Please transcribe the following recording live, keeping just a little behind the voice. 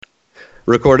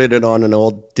Recorded it on an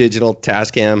old digital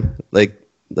Tascam, like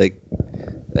the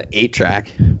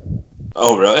 8-track.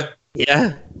 Oh, really?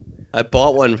 Yeah. I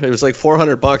bought one. It was like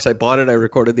 $400. I bought it, I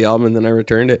recorded the album, and then I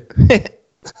returned it.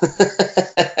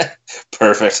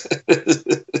 Perfect.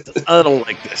 I don't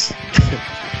like this.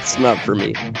 It's not for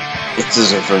me. This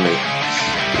isn't for me.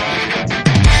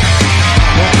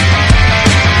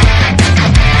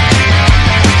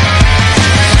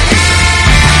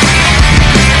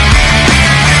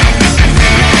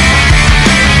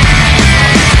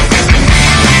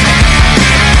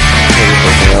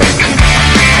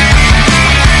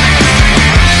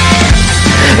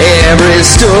 Every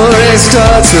story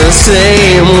starts the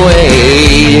same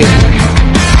way.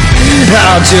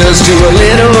 I'll just do a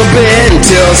little bit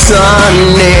until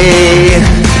Sunday.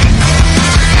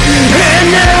 And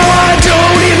now I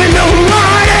don't even know who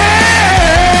I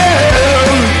am.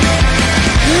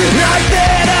 Not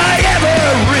that I ever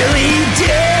really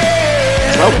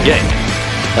did. Okay.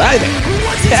 Hi there.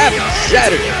 Happy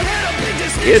Saturday.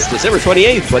 It's December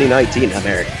 28th, 2019. I'm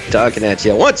Eric, talking at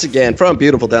you once again from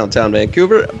beautiful downtown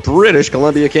Vancouver, British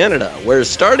Columbia, Canada, where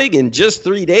starting in just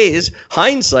 3 days,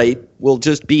 hindsight will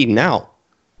just be now.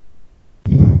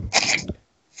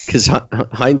 Because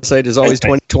hindsight is always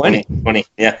 2020. 20,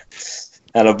 yeah.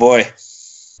 Atta boy.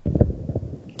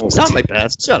 It's not my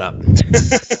best. Shut up.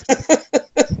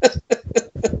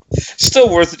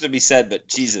 Still worth it to be said, but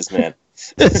Jesus, man.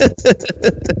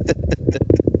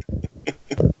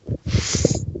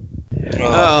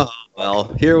 Oh,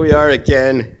 well, here we are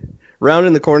again,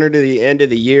 rounding the corner to the end of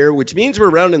the year, which means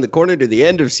we're rounding the corner to the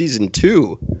end of season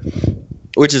 2,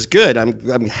 which is good.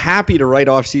 I'm happy to write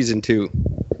off season 2.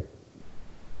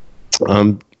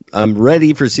 I'm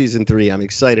ready for season 3. I'm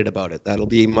excited about it. That'll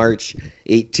be March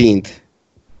 18th.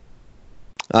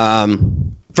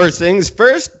 First things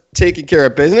first, taking care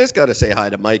of business. Got to say hi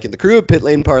to Mike and the crew at Pit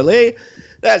Lane Parlay.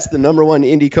 That's the #1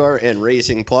 IndyCar and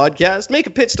racing podcast. Make a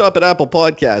pit stop at Apple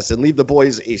Podcasts and leave the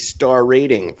boys a star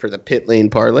rating for the Pit Lane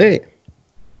Parlay.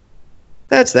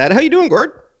 That's that. How you doing,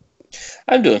 Gord?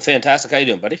 I'm doing fantastic. How you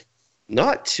doing, buddy?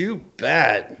 Not too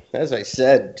bad. As I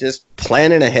said, just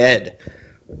planning ahead.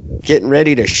 Getting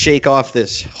ready to shake off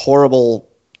this horrible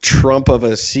Trump of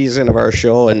a season of our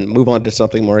show and move on to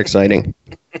something more exciting.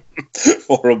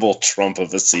 Horrible Trump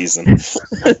of a season.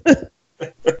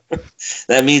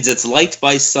 That means it's liked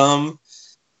by some,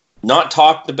 not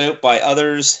talked about by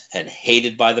others, and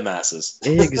hated by the masses.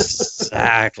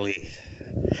 Exactly.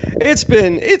 It's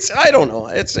been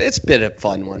a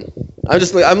fun one.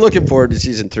 I'm looking forward to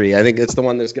season 3. I think it's the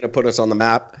one that's going to put us on the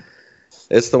map.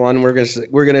 It's the one we're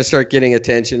going to start getting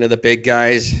attention to the big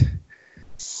guys.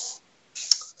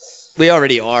 We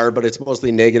already are, but it's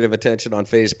mostly negative attention on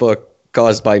Facebook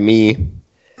caused by me.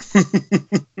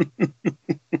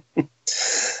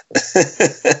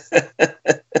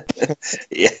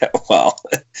 Yeah, well,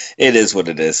 it is what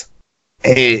it is.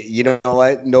 Hey, you know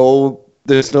what? No,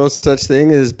 there's no such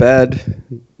thing as bad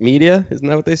media. Isn't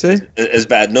that what they say? It's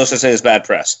bad. No such thing as bad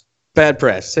press. Bad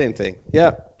press. Same thing.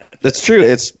 Yeah, that's true.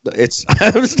 It's.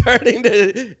 I'm starting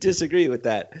to disagree with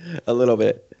that a little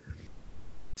bit,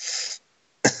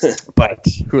 but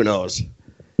who knows?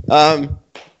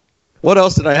 What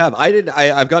else did I have?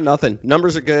 I've got nothing.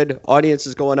 Numbers are good. Audience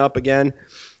is going up again.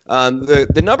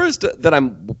 The numbers that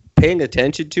I'm paying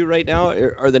attention to right now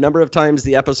are the number of times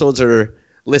the episodes are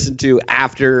listened to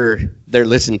after they're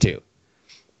listened to.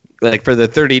 Like for the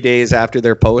 30 days after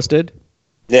they're posted.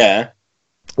 Yeah.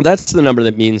 That's the number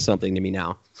that means something to me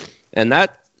now. And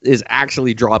that is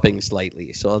actually dropping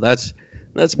slightly. So that's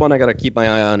one I got to keep my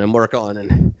eye on and work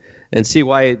on and see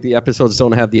why the episodes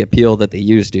don't have the appeal that they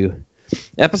used to.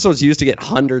 Episodes used to get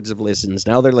hundreds of listens.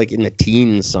 Now they're like in the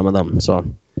teens, some of them. So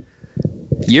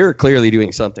you're clearly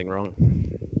doing something wrong.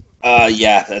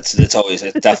 Yeah, it's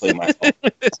definitely my fault.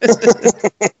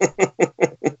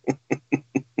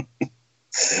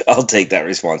 I'll take that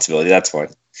responsibility. That's fine.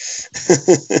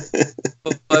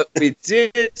 But we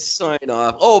did sign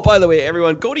off. Oh, by the way,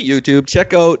 everyone, go to YouTube.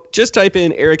 Just type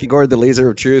in Eric and Gord, The Laser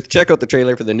of Truth. Check out the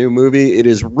trailer for the new movie. It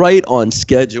is right on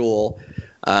schedule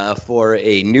for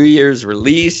a New Year's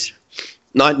release.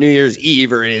 Not New Year's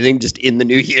Eve or anything, just in the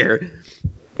new year.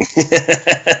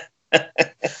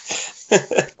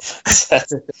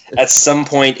 At some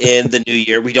point in the new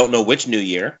year. We don't know which new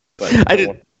year. But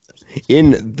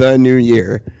in the new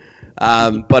year.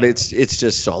 But it's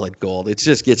just solid gold. It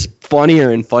just gets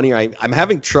funnier and funnier. I'm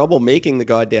having trouble making the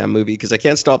goddamn movie because I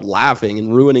can't stop laughing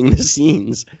and ruining the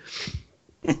scenes.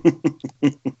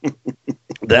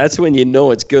 That's when you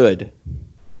know it's good.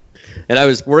 And I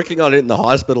was working on it in the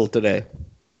hospital today.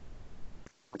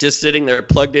 Just sitting there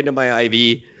plugged into my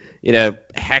IV in a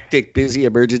hectic, busy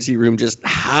emergency room, just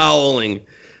howling,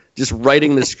 just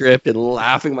writing the script and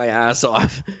laughing my ass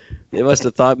off. They must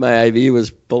have thought my IV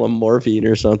was full of morphine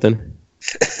or something.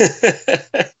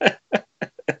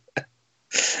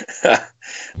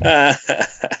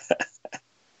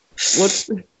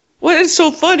 What is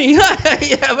so funny? You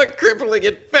have a crippling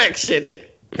infection.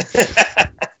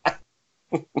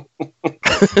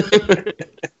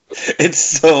 It's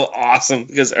so awesome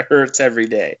because it hurts every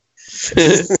day.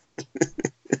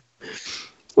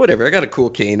 Whatever, I got a cool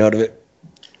cane out of it.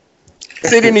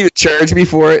 They didn't even charge me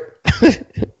for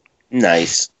it.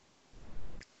 Nice.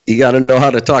 You got to know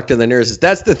how to talk to the nurses.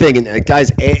 That's the thing. And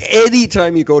guys,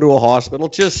 anytime you go to a hospital,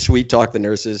 just sweet talk the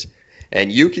nurses.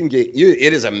 And you can get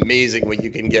it is amazing what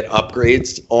you can get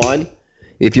upgrades on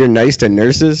if you're nice to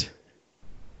nurses.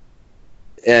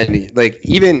 And like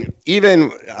even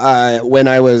when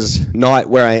I was not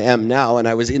where I am now and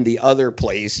I was in the other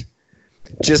place,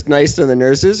 just nice to the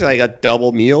nurses, I got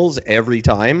double meals every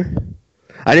time.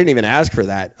 I didn't even ask for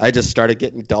that. I just started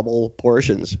getting double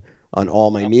portions on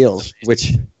all my meals,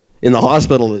 which in the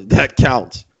hospital that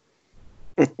counts.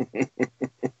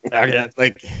 I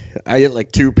get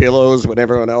like 2 pillows when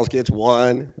everyone else gets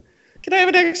 1. Can I have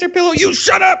an extra pillow? You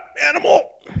shut up,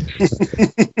 animal!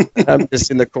 I'm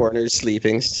just in the corner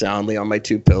sleeping soundly on my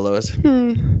 2 pillows.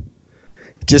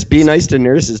 Just be nice to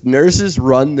nurses. Nurses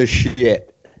run the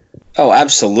shit. Oh,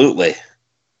 absolutely.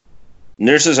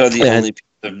 Nurses are the only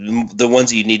the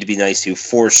ones you need to be nice to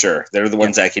for sure. They're the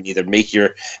ones that can either make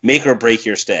or break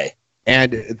your stay.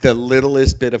 And the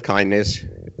littlest bit of kindness,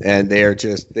 and they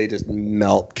just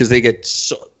melt because they get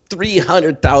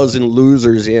 300,000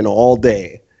 losers in all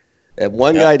day. And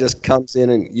one guy just comes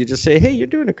in and you just say, hey, you're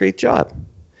doing a great job.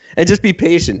 And just be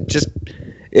patient. Just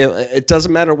it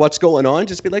doesn't matter what's going on.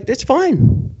 Just be like, it's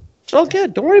fine. It's all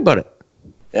good. Don't worry about it.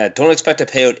 Yeah, don't expect a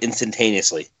payout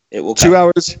instantaneously. It will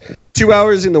come. 2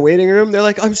 hours in the waiting room. They're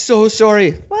like, I'm so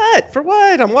sorry. What? For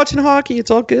what? I'm watching hockey.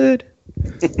 It's all good.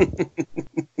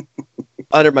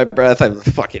 Under my breath, I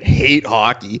fucking hate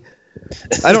hockey.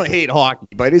 I don't hate hockey,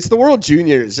 but it's the World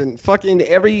Juniors and fucking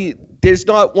there's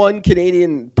not one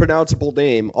Canadian pronounceable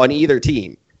name on either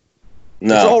team.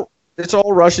 No. It's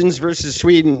all Russians versus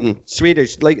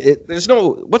Swedish. Like, there's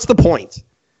no, what's the point?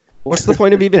 What's the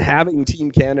point of even having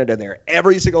Team Canada there?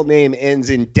 Every single name ends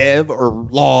in Dev or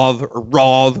Lov or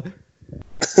Rov.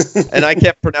 And I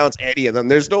can't pronounce any of them.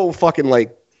 There's no fucking,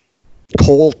 like,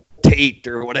 Cole Tate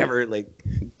or whatever, like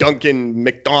Duncan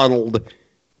McDonald.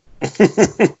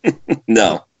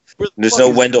 No. There's no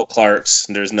Wendell Clarks.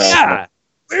 There's no. Yeah.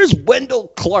 Where's Wendell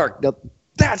Clark? Now,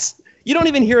 you don't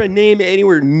even hear a name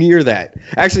anywhere near that.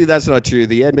 Actually, that's not true.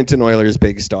 The Edmonton Oilers'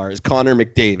 big star is Connor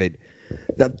McDavid.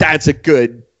 That's a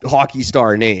good hockey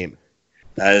star name.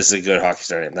 That is a good hockey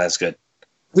star name. That's good.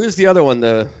 Who's the other one?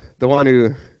 The one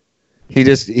who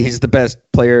he's the best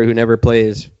player who never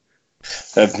plays.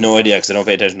 I have no idea because I don't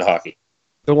pay attention to hockey.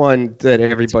 The one that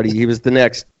he was the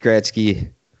next Gretzky,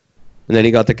 and then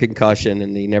he got the concussion,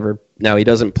 and now he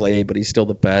doesn't play, but he's still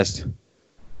the best.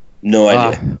 No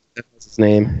idea. What's his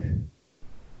name?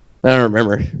 I don't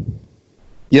remember.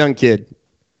 Young kid.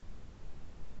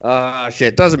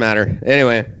 Shit, doesn't matter.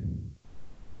 Anyway,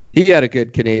 he had a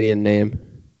good Canadian name.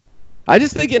 I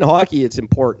just think in hockey it's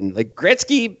important. Like,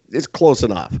 Gretzky is close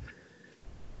enough.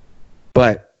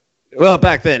 But, well,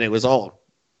 back then it was all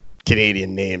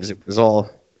Canadian names. It was all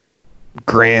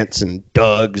Grants and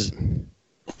Dougs.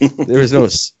 There was no...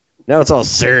 Now it's all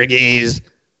Sergeys.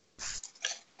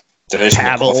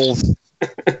 Pavels.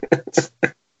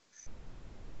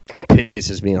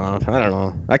 Pisses me off. I don't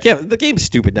know. The game's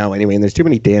stupid now anyway, and there's too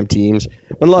many damn teams.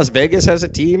 When Las Vegas has a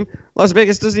team, Las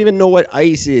Vegas doesn't even know what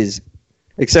ice is,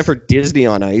 except for Disney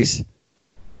on Ice.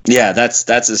 Yeah, that's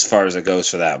as far as it goes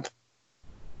for them.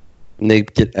 And they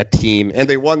get a team, and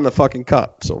they won the fucking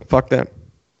cup, so fuck them.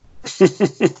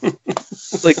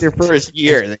 Like their first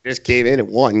year, they just came in and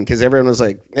won because everyone was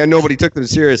like, and nobody took them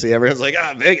seriously. Everyone's like,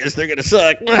 Vegas, they're gonna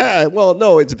suck. Well,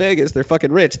 no, it's Vegas. They're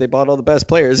fucking rich. They bought all the best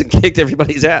players and kicked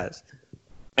everybody's ass.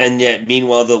 And yet,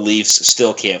 meanwhile, the Leafs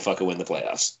still can't fucking win the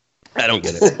playoffs. I don't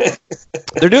get it.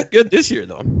 They're doing good this year,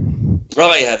 though.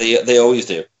 Oh yeah, they always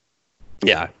do.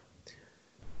 Yeah.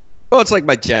 Well, it's like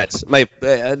my Jets.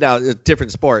 Now a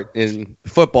different sport in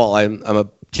football. I'm a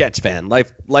Jets fan,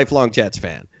 lifelong Jets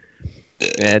fan.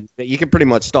 And you can pretty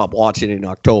much stop watching in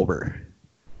October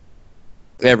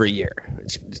every year.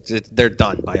 They're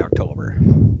done by October.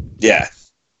 Yeah.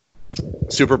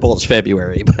 Super Bowl's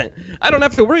February, but I don't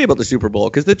have to worry about the Super Bowl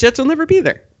because the Jets will never be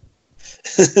there.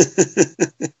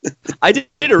 I did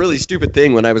a really stupid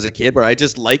thing when I was a kid where I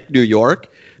just liked New York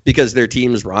because their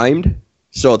teams rhymed.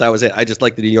 So that was it. I just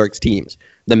liked the New York's teams.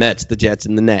 The Mets, the Jets,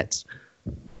 and the Nets.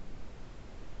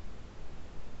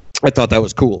 I thought that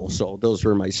was cool. So those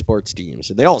were my sports teams.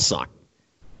 They all suck.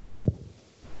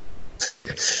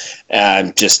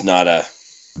 I'm just not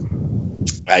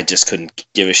I just couldn't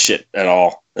give a shit at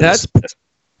all.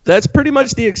 That's pretty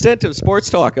much the extent of sports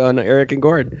talk on Eric and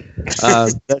Gord.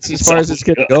 That's as far as it's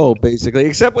going to go, basically.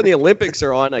 Except when the Olympics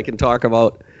are on, I can talk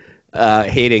about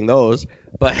hating those.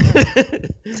 But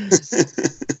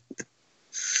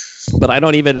but I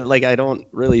don't even I don't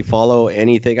really follow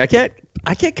anything. I can't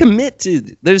commit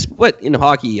to. There's in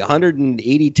hockey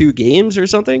 182 games or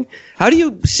something. How do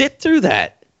you sit through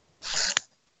that?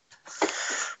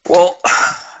 Well,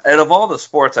 out of all the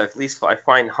sports, at least I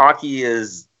find hockey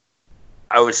is.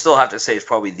 I would still have to say it's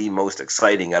probably the most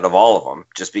exciting out of all of them,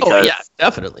 just because. Yeah,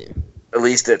 definitely. At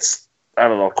least it's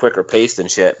quicker paced and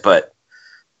shit, but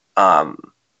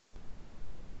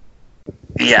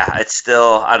it's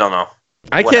still I don't know.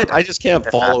 I just can't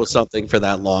follow something for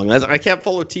that long. I can't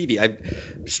follow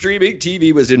TV. Streaming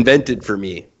TV was invented for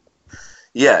me.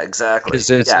 Yeah, exactly.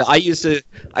 I used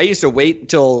to wait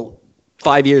until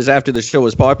 5 years after the show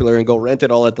was popular and go rent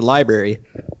it all at the library,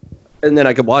 and then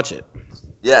I could watch it.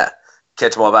 Yeah.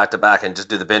 Catch them all back to back and just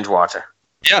do the binge watcher.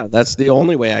 Yeah, that's the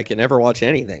only way I can ever watch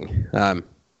anything.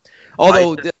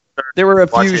 Although there were a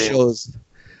few shows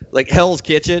like Hell's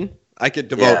Kitchen, I could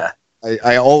devote. Yeah.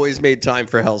 I always made time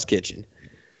for Hell's Kitchen.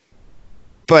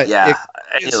 But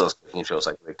any of those cooking shows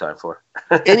I can make time for.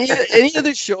 any of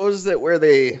the shows where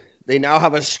they now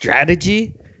have a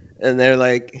strategy and they're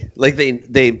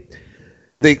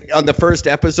they on the first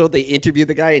episode, they interview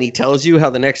the guy and he tells you how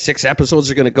the next 6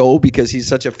 episodes are going to go because he's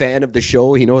such a fan of the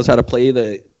show. He knows how to play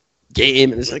the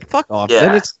game. And it's like, fuck off.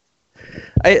 Yeah.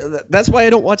 That's why I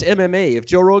don't watch MMA. If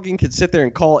Joe Rogan could sit there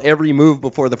and call every move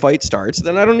before the fight starts,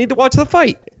 then I don't need to watch the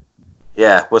fight.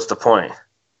 Yeah, what's the point?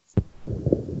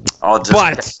 I'll just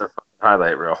get the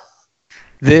highlight reel.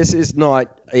 This is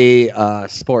not a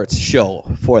sports show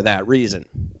for that reason.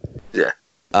 Yeah.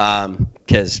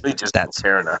 Because that's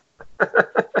fair enough.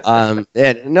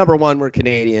 And number one, we're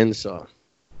Canadians, so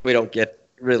we don't get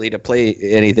really to play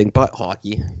anything but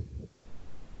hockey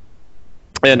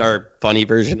and our funny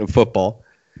version of football.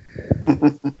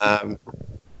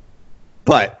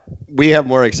 But we have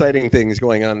more exciting things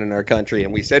going on in our country,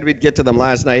 and we said we'd get to them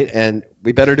last night, and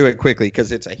we better do it quickly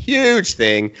because it's a huge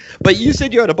thing. But you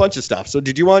said you had a bunch of stuff, so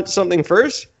did you want something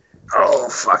first? Oh,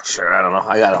 fuck, sure. I don't know.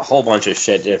 I got a whole bunch of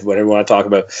shit, whatever you want to talk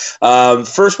about.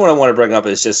 First one I want to bring up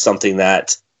is just something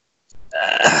that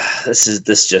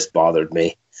this just bothered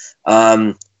me.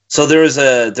 So there was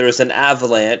an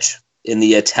avalanche in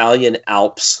the Italian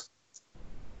Alps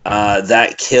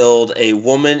that killed a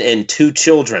woman and 2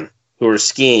 children who were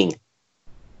skiing.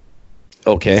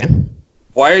 Okay.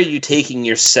 Why are you taking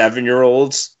your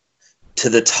 7-year-olds to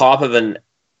the top of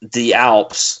the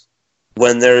Alps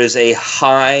when there is a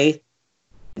high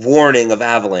warning of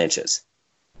avalanches?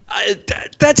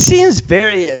 That seems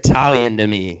very Italian to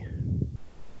me.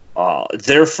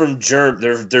 They're from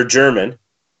they're German.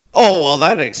 Oh, well,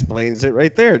 that explains it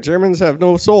right there. Germans have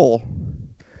no soul.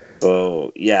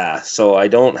 So yeah, so I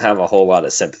don't have a whole lot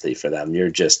of sympathy for them.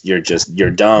 You're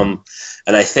dumb.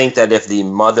 And I think that if the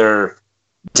mother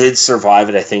did survive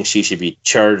it, I think she should be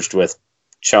charged with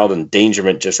child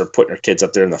endangerment just for putting her kids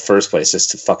up there in the first place. It's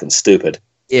just fucking stupid.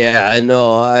 Yeah, I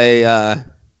know. I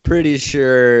pretty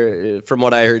sure from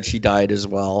what I heard she died as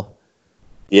well.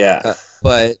 Yeah.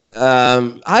 But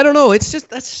I don't know.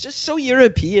 That's just so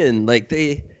European. Like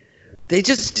they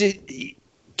just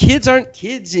kids aren't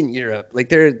kids in Europe. Like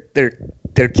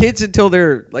they're kids until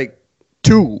they're like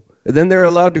 2, and then they're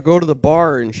allowed to go to the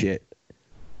bar and shit.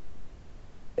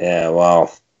 Yeah,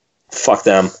 well, fuck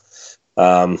them.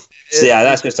 So yeah,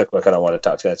 that's just a quick one I want to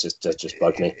talk to. That just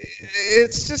bugged me.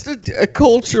 It's just a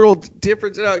cultural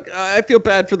difference. I feel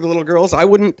bad for the little girls. I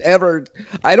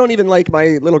don't even like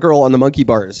my little girl on the monkey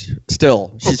bars.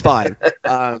 Still, she's 5,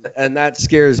 and that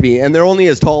scares me. And they're only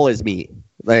as tall as me.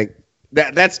 Like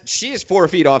she is 4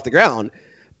 feet off the ground,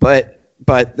 but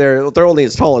they're only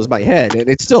as tall as my head, and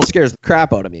it still scares the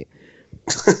crap out of me.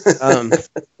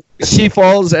 She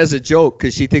falls as a joke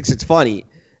because she thinks it's funny.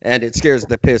 And it scares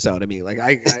the piss out of me. Like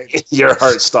your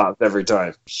heart stops every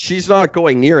time. She's not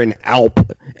going near an Alp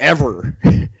ever.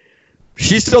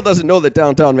 She still doesn't know that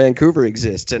downtown Vancouver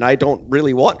exists, and I don't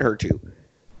really want her to.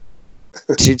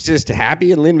 She's just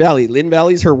happy in Lynn Valley. Lynn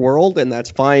Valley's her world, and that's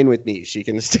fine with me. She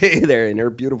can stay there in her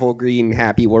beautiful green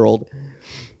happy world.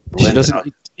 Lynn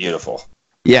Valley's beautiful.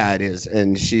 Yeah, it is,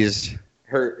 and she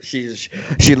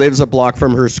lives a block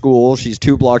from her school. She's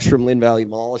 2 blocks from Lynn Valley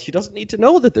Mall. She doesn't need to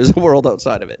know that there's a world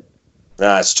outside of it.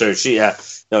 That's true. She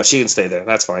can stay there.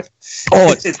 That's fine.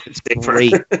 Oh, it's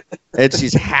great. And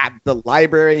she's had the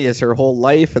library is her whole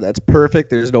life, and that's perfect.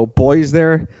 There's no boys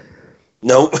there.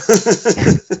 Nope.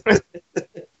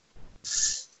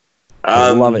 I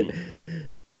love it.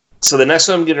 So the next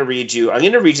one I'm going to read you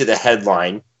the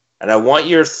headline, and I want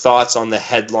your thoughts on the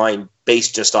headline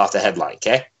based just off the headline,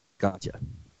 okay? Gotcha.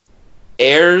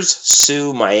 Heirs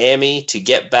sue Miami to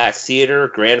get back theater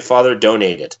grandfather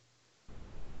donated.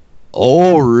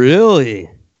 Oh, really?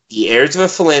 The heirs of a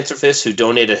philanthropist who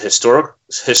donated historic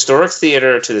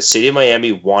theater to the city of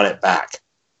Miami want it back.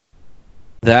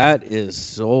 That is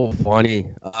so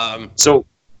funny. So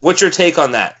what's your take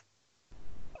on that?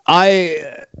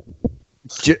 I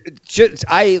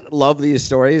love these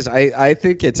stories. I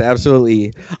think it's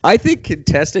absolutely. I think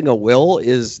contesting a will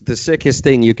is the sickest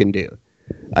thing you can do.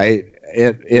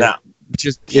 It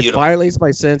violates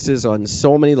my senses on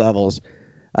so many levels.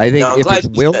 I think if it's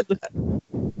willed.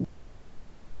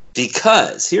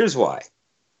 Because here's why.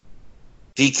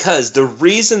 Because the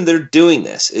reason they're doing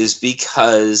this is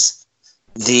because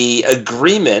the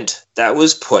agreement that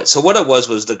was put. So what it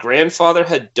was the grandfather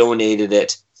had donated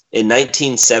it in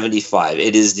 1975.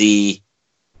 It is the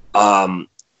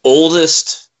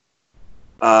oldest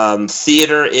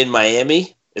theater in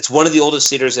Miami. It's one of the oldest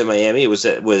theaters in Miami.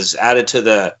 It was added to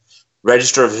the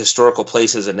Register of Historical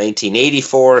Places in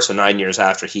 1984, so 9 years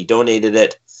after he donated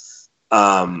it.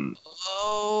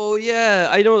 Oh yeah,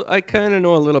 I kind of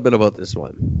know a little bit about this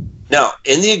one. Now,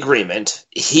 in the agreement,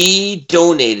 he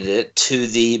donated it to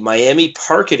the Miami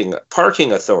Parking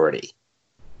Authority.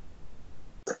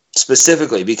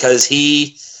 Specifically because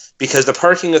the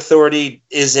parking authority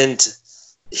isn't,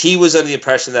 he was under the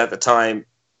impression that at the time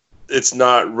it's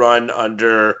not run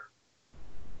under,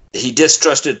 he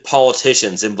distrusted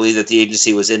politicians and believed that the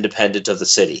agency was independent of the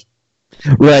city.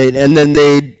 Right, and then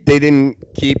they didn't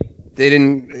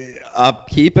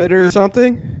upkeep it or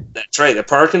something? That's right. The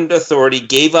parking authority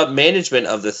gave up management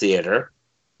of the theater.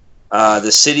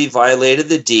 The city violated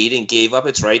the deed and gave up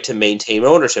its right to maintain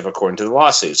ownership, according to the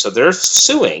lawsuit. So they're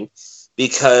suing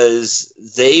because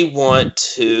they want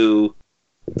to.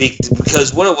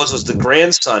 Because what it was the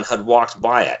grandson had walked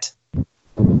by it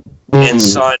and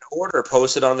saw an order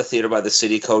posted on the theater by the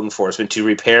city code enforcement to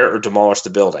repair or demolish the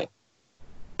building.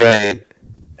 Right.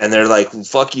 And they're like,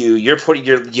 "Fuck you! You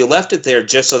left it there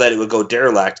just so that it would go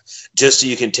derelict, just so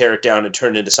you can tear it down and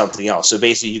turn it into something else." So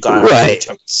basically, you got right.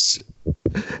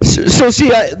 So see,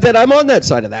 that I'm on that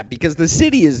side of that because the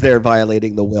city is there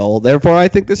violating the will. Therefore, I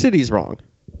think the city's wrong.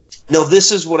 No,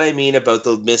 this is what I mean about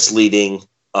the misleading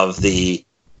of the.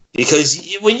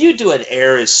 Because when you do an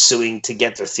heir is suing to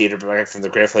get their theater back from the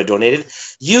grandfather donated,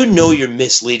 you're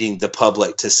misleading the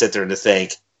public to sit there and to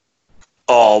think,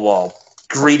 "Oh well,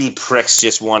 greedy pricks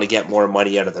just want to get more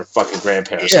money out of their fucking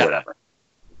grandparents or whatever."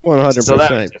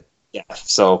 100%. Yeah,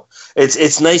 so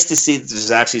it's nice to see that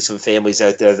there's actually some families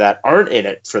out there that aren't in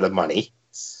it for the money,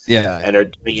 and are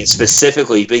doing it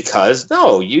specifically because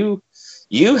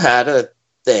you had a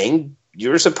thing, you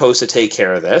were supposed to take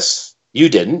care of this, you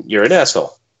didn't, you're an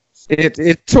asshole.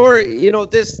 It tore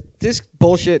this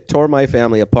bullshit tore my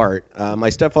family apart. My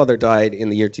stepfather died in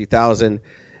the year 2000,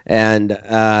 and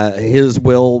his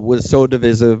will was so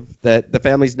divisive that the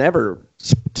families never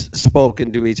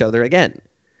spoken to each other again.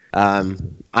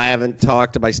 I haven't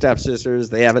talked to my stepsisters.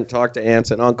 They haven't talked to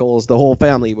aunts and uncles. The whole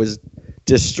family was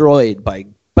destroyed by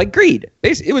greed.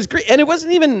 It was greed, and it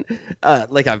wasn't even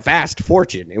like a vast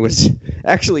fortune. It was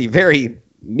actually very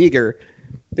meager.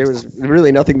 There was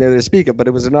really nothing there to speak of, but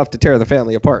it was enough to tear the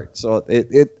family apart. So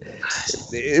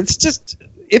it's just,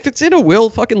 if it's in a will,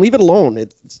 fucking leave it alone.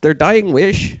 It's their dying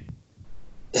wish.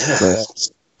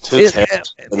 Unless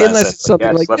it's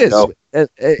something like this.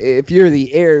 If you're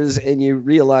the heirs and you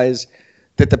realize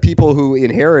that the people who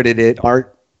inherited it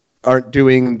aren't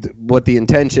doing what the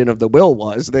intention of the will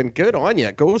was, then good on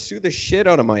you. Go sue the shit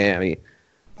out of Miami.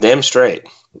 Damn straight.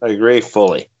 I agree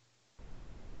fully.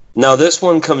 Now, this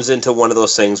one comes into one of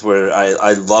those things where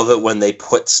I love it when they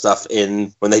put stuff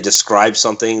in, when they describe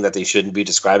something that they shouldn't be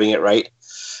describing it right.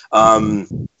 Where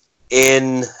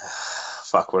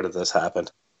did this happen?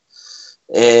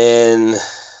 In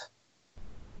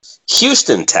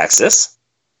Houston, Texas,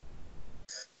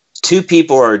 2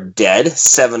 people are dead,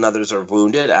 7 others are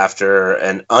wounded after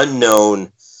an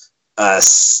unknown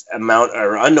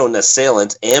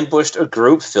assailant ambushed a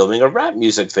group filming a rap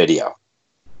music video.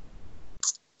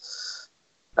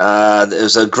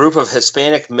 There's a group of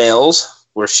Hispanic males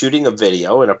were shooting a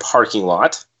video in a parking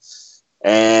lot,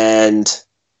 and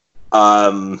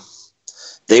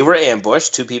they were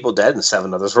ambushed, 2 people dead, and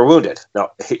 7 others were wounded.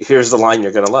 Now, here's the line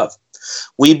you're going to love.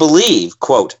 We believe,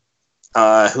 quote,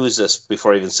 Who's this?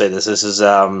 Before I even say this, this is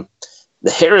the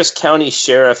Harris County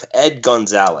Sheriff Ed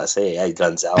Gonzalez. Hey, Ed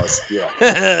Gonzalez.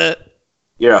 Yeah.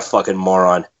 You're a fucking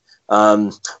moron.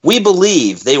 We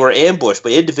believe they were ambushed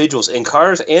by individuals in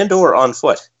cars and or on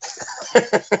foot.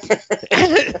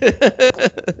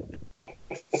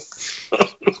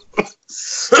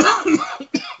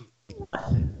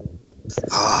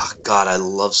 Oh, God, I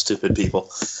love stupid people.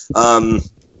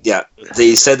 Yeah,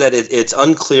 they said that it's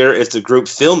unclear if the group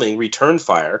filming returned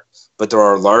fire, but there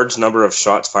are a large number of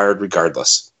shots fired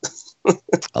regardless.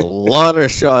 A lot of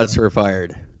shots were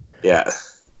fired. Yeah.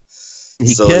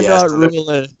 He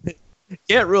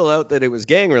can't rule out that it was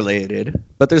gang related,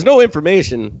 but there's no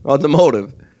information on the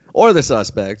motive or the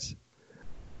suspects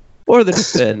or the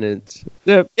defendants.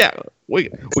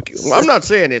 I'm not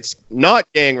saying it's not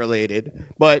gang related,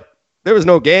 but there was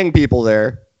no gang people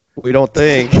there. We don't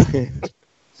think.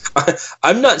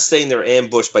 I'm not saying they're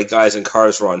ambushed by guys in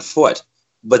cars or on foot,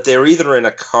 but they're either in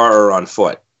a car or on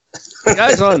foot. The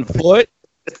guys on foot.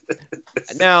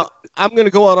 Now, I'm going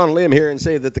to go out on a limb here and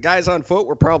say that the guys on foot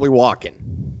were probably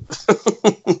walking.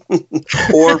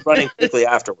 Or running quickly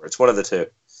afterwards. One of the two.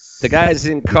 The guys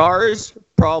in cars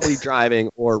probably driving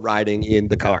or riding in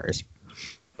the cars.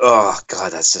 Oh,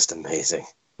 God, that's just amazing.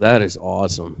 That is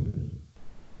awesome.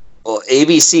 Well,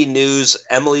 ABC News,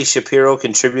 Emily Shapiro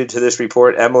contributed to this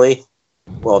report. Emily,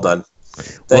 well done.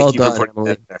 Thank you for putting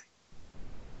that there.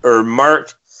 Or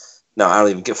Mark. No, I don't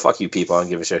even give fuck you people. I don't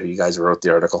give a shit who you guys wrote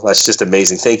the article. That's just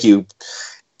amazing. Thank you,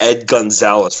 Ed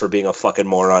Gonzalez, for being a fucking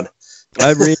moron.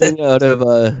 I'm reading out of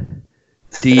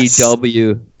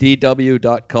DW.com.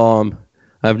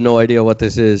 I have no idea what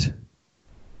this is,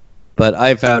 but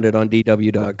I found it on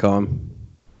DW.com.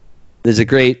 There's a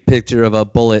great picture of a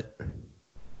bullet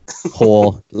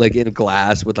hole, like in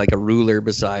glass, with like a ruler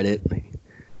beside it,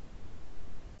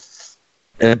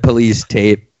 and police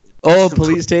tape. Oh,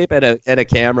 police tape and a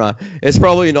camera. It's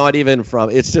probably not even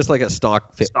from. It's just like a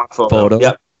stock photo.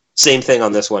 Yep. Same thing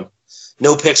on this one.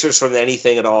 No pictures from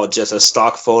anything at all. Just a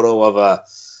stock photo of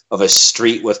a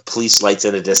street with police lights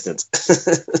in the distance.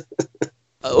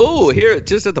 Oh, here,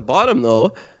 just at the bottom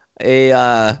though,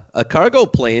 a cargo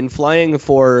plane flying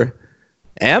for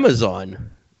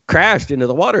Amazon crashed into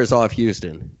the waters off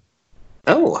Houston.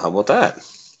 Oh, how about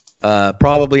that?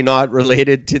 Probably not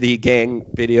related to the gang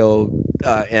video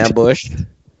ambush.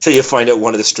 So you find out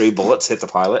one of the stray bullets hit the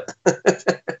pilot.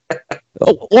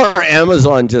 Or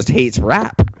Amazon just hates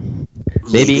rap.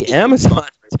 Maybe Amazon.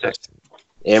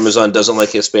 Amazon doesn't like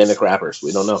Hispanic rappers.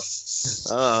 We don't know.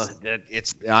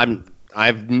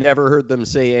 I've never heard them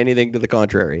say anything to the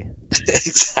contrary.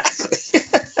 Exactly.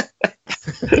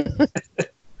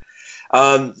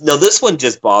 No, this one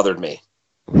just bothered me.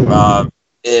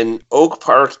 In Oak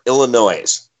Park,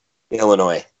 Illinois,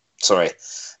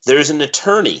 there's an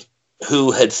attorney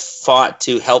who had fought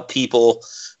to help people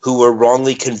who were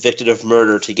wrongly convicted of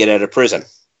murder to get out of prison.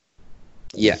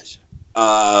 Yes.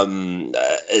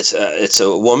 It's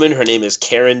a woman. Her name is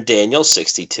Karen Daniel,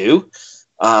 62.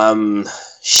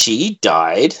 She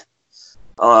died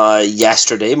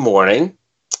yesterday morning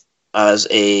as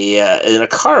in a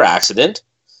car accident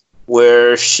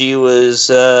where she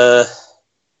was.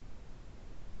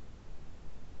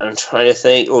 I'm trying to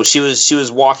think. Oh, she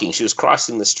was walking. She was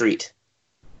crossing the street.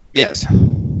 Yes.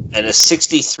 And a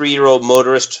 63-year-old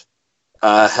motorist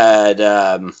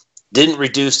didn't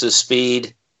reduce the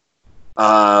speed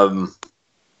and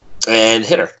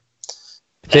hit her.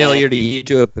 Failure to yield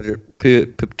to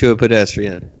a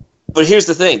pedestrian. But here's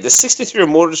the thing: the 63-year-old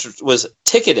motorist was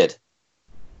ticketed.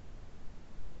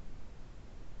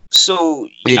 So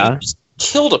you just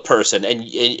killed a person, and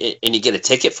you get a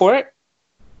ticket for it.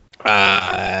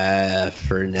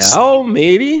 For now,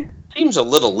 maybe. Seems a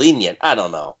little lenient. I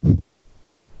don't know.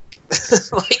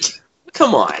 Like,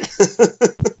 come on.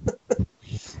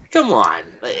 Come on.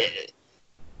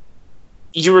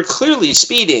 You were clearly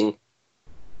speeding,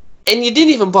 and you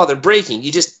didn't even bother braking.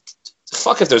 You just,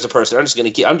 fuck if there's a person. I'm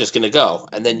just gonna go.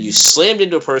 And then you slammed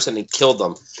into a person and killed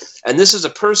them. And this is a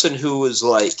person who was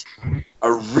like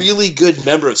a really good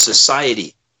member of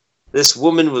society. This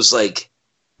woman was like,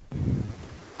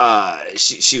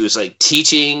 she was like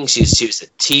teaching. She was a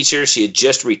teacher. She had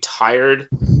just retired.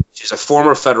 She's a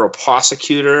former federal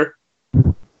prosecutor.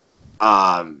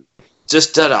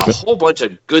 Just did a whole bunch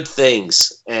of good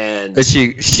things, and but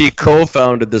she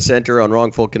co-founded the Center on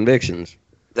Wrongful Convictions.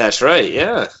 That's right,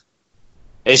 yeah.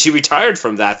 And she retired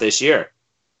from that this year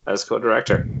as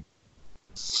co-director.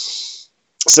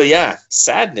 So yeah,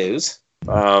 sad news.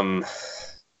 I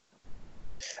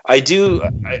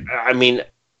mean.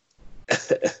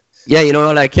 Yeah, you know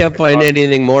what? I can't find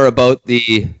anything more about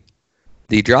the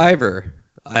driver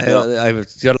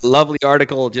I've got a lovely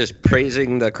article just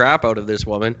praising the crap out of this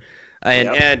woman,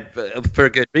 and for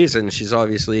good reason. She's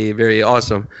obviously very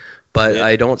awesome, but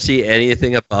I don't see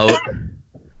anything about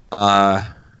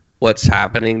what's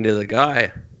happening to the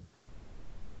guy.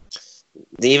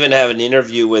 They even have an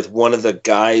interview with one of the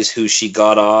guys who she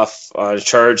got off on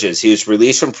charges. He was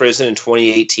released from prison in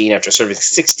 2018 after serving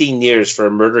 16 years for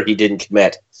a murder he didn't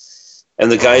commit.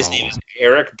 And the guy's name is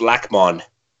Eric Blackmon.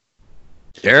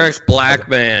 Eric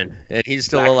Blackman, and he's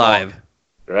still alive.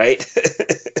 Right?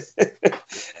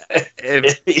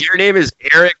 If your name is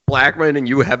Eric Blackman and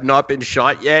you have not been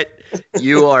shot yet,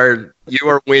 you are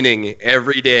winning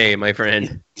every day, my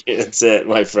friend. That's it,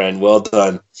 my friend. Well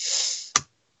done.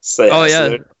 Oh,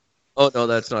 yeah. Oh, no,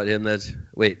 that's not him.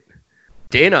 Wait.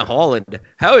 Dana Holland.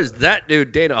 How is that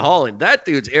dude Dana Holland? That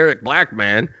dude's Eric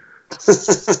Blackman. That's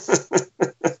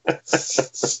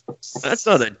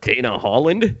not a Dana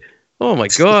Holland. Oh, my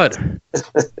God.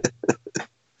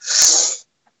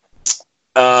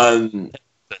 Now,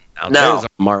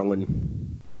 Marlon.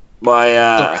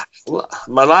 My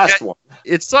last one.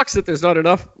 It sucks that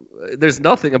there's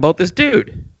nothing about this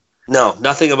dude. No,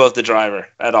 nothing about the driver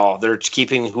at all. They're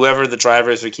keeping whoever the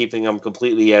driver is. They're keeping them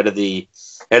completely out of the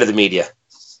media.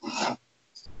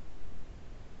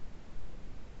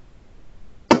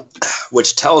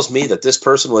 Which tells me that this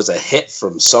person was a hit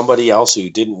from somebody else who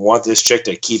didn't want this chick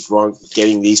to keep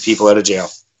getting these people out of jail.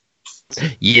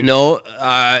 You know,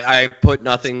 I put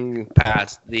nothing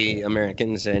past the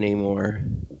Americans anymore.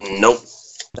 Nope.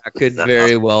 That could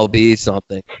very well be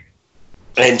something.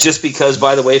 And just because,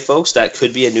 by the way, folks, that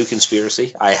could be a new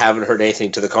conspiracy. I haven't heard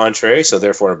anything to the contrary, so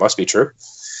therefore it must be true.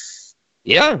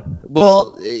 Yeah.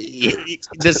 Well,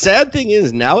 the sad thing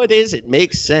is nowadays it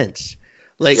makes sense.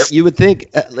 Like, you would think,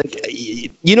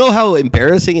 you know how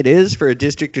embarrassing it is for a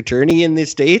district attorney in the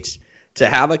States to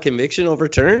have a conviction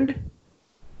overturned?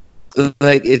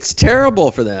 Like, it's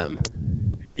terrible for them.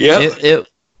 Yeah. It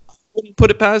wouldn't put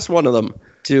it past one of them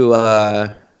to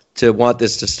want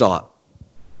this to stop.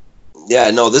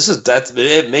 Yeah, no,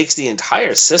 it makes the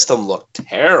entire system look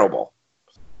terrible.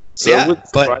 So yeah, it wouldn't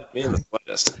surprise me in the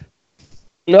slightest.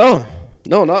 No,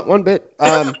 not one bit.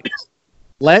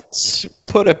 Let's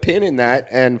put a pin in that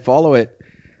and follow it,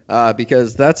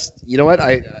 because that's, you know what,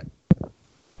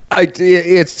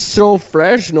 it's so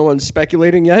fresh. No one's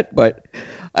speculating yet, but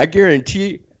I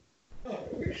guarantee.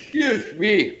 Excuse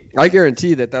me. I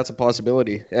guarantee that that's a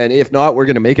possibility, and if not, we're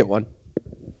going to make it one.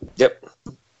 Yep,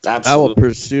 absolutely. I will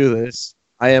pursue this.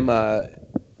 I am a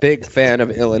big fan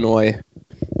of Illinois.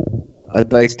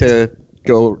 I'd like to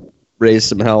go raise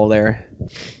some hell there.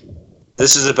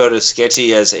 This is about as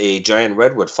sketchy as a giant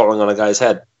redwood falling on a guy's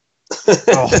head.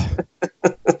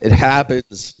 It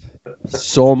happens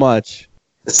so much.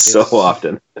 So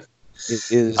often.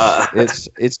 It is.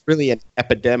 It's really an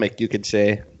epidemic, you could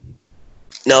say.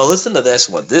 Now listen to this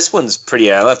one. This one's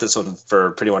pretty. I left this one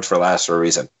for pretty much for last for a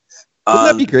reason. Wouldn't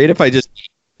that be great if I just?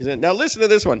 Now listen to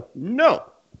this one. No.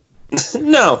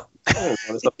 No.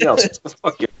 Something else.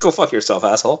 Go fuck yourself,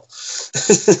 asshole.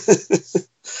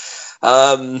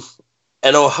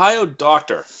 An Ohio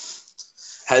doctor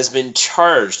has been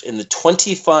charged in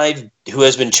 25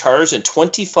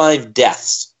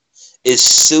 deaths is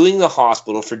suing the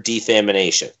hospital for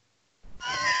defamation.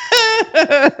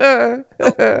 Listen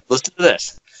to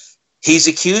this. He's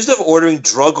accused of ordering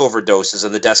drug overdoses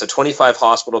in the deaths of 25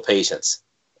 hospital patients.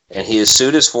 And he has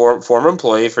sued his former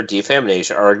employee for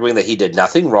defamation, arguing that he did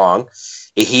nothing wrong.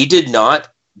 He did not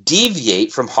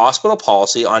deviate from hospital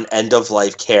policy on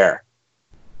end-of-life care.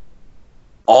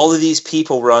 All of these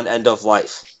people were on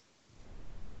end-of-life.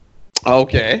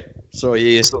 Okay. So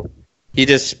he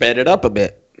just sped it up a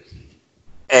bit.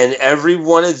 And every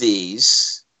one of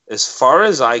these, as far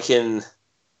as I can...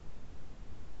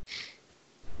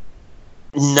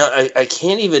 No, I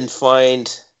can't even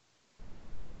find...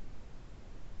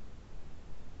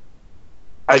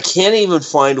 I can't even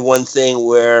find one thing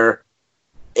where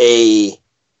a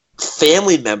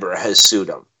family member has sued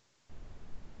him.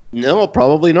 No,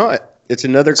 probably not. It's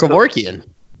another Kevorkian.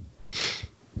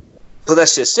 So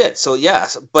that's just it. So yeah,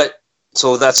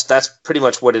 so that's pretty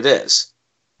much what it is.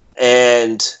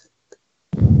 And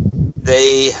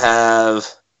they have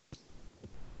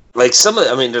like there's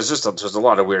a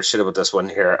lot of weird shit about this one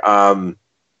here.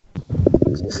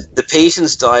 The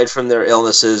patients died from their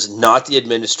illnesses, not the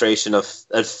administration of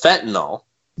fentanyl,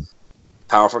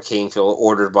 powerful kingpil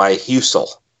ordered by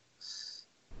Husel.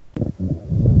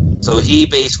 So he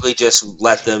basically just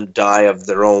let them die of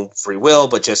their own free will,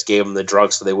 but just gave them the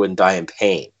drugs so they wouldn't die in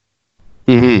pain.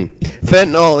 Mm-hmm.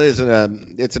 Fentanyl is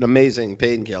it's an amazing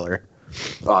painkiller.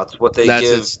 That's what they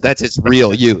give. That's its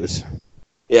real use.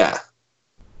 Yeah.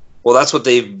 Well, that's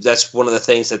one of the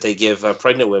things that they give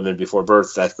pregnant women before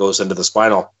birth that goes into the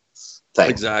spinal thing.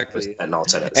 Exactly. And all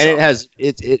in it. And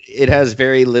it has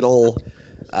very little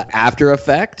after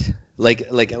effect. Like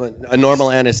a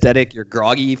normal anesthetic, you're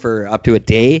groggy for up to a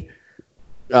day.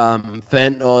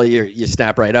 Fentanyl, you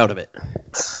snap right out of it.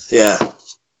 Yeah.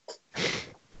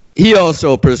 He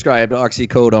also prescribed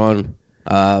oxycodone,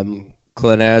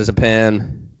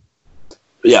 clonazepam.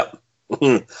 Yeah.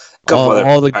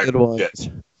 all the good ones.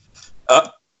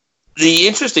 The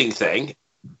interesting thing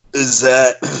is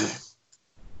that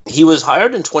he was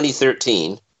hired in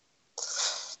 2013,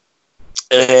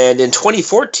 and in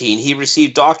 2014 he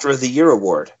received Doctor of the Year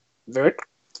award. Very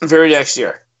next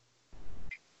year.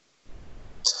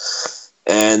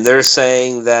 And they're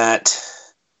saying that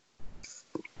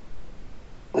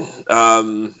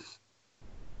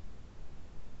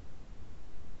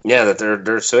that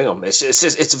they're suing him.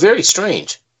 It's very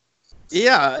strange.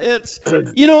 Yeah, it's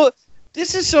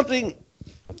this is something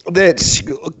that's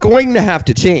going to have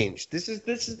to change. This is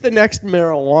the next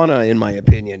marijuana, in my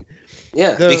opinion.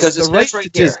 Yeah, because it's right right to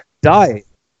just die.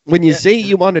 When you say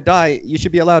you want to die, you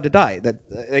should be allowed to die.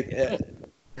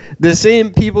 The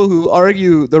same people who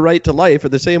argue the right to life are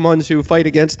the same ones who fight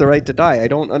against the right to die. I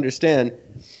don't understand.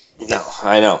 No,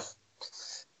 I know.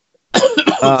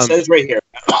 It says right here,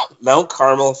 Mount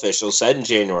Carmel officials said in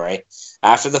January,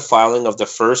 after the filing of the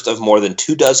first of more than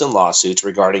 24 lawsuits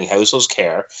regarding Housel's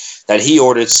care, that he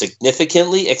ordered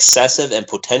significantly excessive and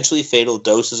potentially fatal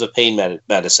doses of pain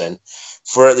medicine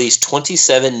for at least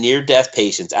 27 near-death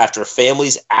patients after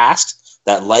families asked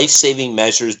that life-saving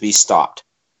measures be stopped.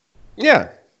 Yeah.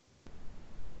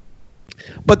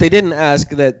 But they didn't ask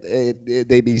that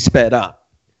they be sped up.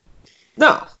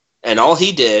 No. And all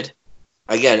he did,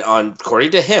 again,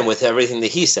 according to him, with everything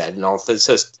that he said and all this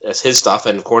as his stuff,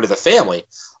 and according to the family,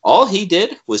 all he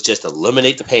did was just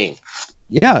eliminate the pain.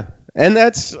 Yeah, and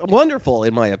that's wonderful,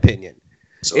 in my opinion.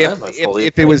 So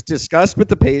if it was discussed with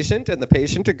the patient and the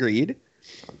patient agreed,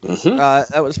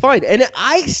 that was fine. And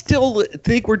I still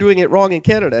think we're doing it wrong in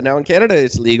Canada. Now, in Canada,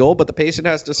 it's legal, but the patient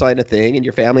has to sign a thing, and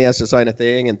your family has to sign a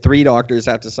thing, and 3 doctors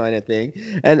have to sign a thing.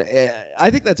 And I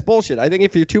think that's bullshit. I think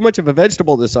if you're too much of a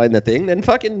vegetable to sign the thing, then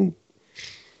fucking,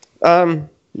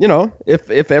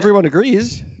 if everyone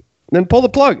agrees, then pull the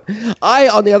plug. I,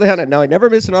 on the other hand, now I never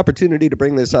miss an opportunity to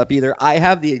bring this up either. I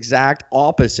have the exact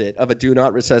opposite of a do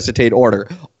not resuscitate order.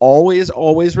 Always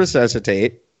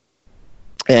resuscitate.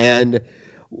 And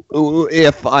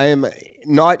if I'm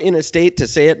not in a state to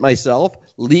say it myself,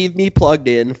 leave me plugged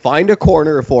in, find a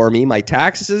corner for me. My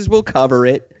taxes will cover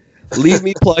it. Leave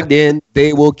me plugged in.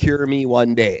 They will cure me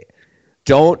one day.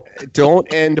 Don't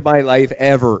end my life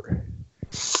ever.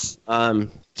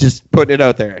 Just putting it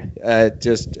out there.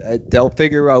 They'll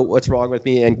figure out what's wrong with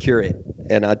me and cure it.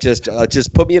 And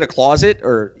just put me in a closet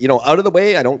or, out of the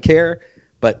way. I don't care,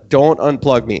 but don't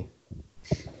unplug me.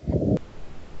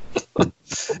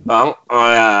 Well,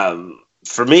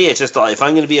 for me, it's just if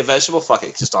I'm going to be a vegetable, fuck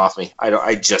it, just off me.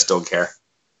 I just don't care.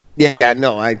 Yeah,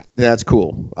 no, that's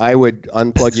cool. I would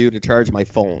unplug you to charge my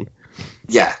phone.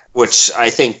 Yeah, which I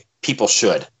think people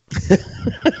should.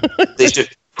 They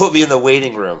should put me in the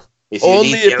waiting room. If you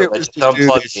only if it was to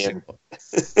unplug me in.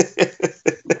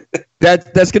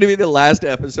 That's going to be the last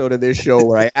episode of this show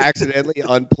where I accidentally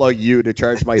unplug you to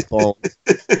charge my phone.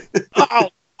 Oh,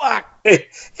 fuck.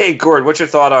 Hey, Gord, what's your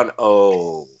thought on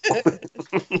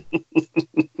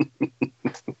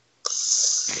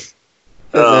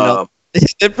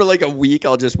then for like a week,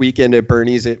 I'll just weekend at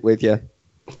Bernie's it with you.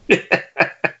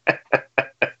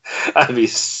 That'd be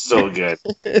so good.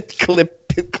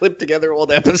 clip together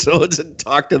old episodes and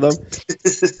talk to them.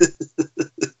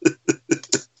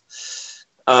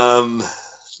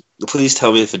 Please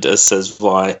tell me if it does says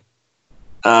why.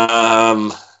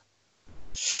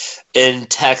 In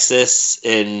Texas,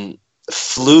 in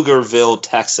Pflugerville,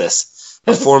 Texas,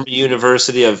 a former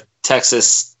University of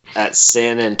Texas at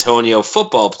San Antonio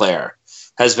football player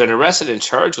has been arrested and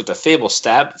charged with the fatal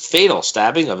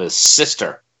stabbing of his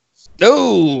sister.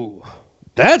 Oh,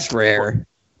 that's rare.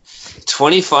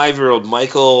 25-year-old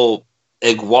Michael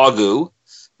Egwagu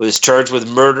was charged with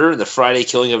murder in the Friday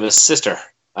killing of his sister.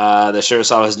 The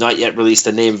sheriff's office has not yet released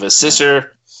the name of his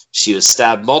sister. She was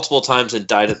stabbed multiple times and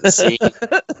died at the scene.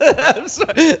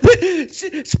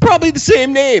 It's probably the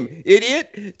same name, idiot.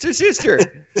 It's her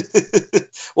sister.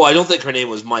 Well, I don't think her name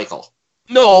was Michael.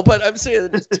 No, but I'm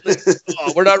saying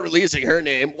we're not releasing her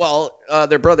name. Well,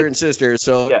 they're brother and sister,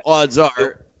 so yeah. Odds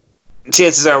are.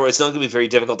 Chances are it's not going to be very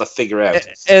difficult to figure out.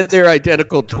 And they're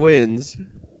identical twins.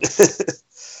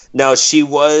 Now,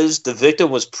 the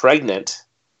victim was pregnant.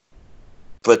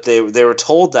 But they were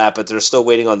told that, but they're still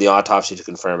waiting on the autopsy to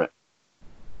confirm it.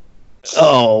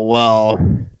 Oh well,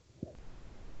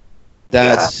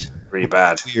 that's pretty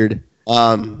bad. weird.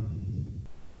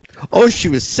 Oh, she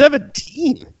was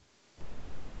 17.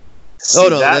 See,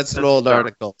 No, that's an old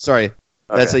article. Sorry,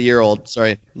 that's a year old.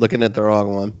 Sorry, looking at the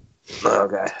wrong one.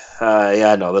 Okay.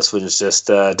 Yeah, no, this one is just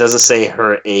doesn't say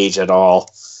her age at all.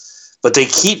 But they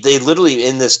literally,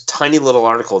 in this tiny little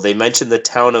article, they mention the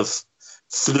town of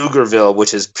Pflugerville,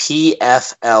 which is Pfluger.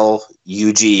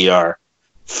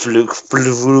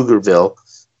 Pflugerville.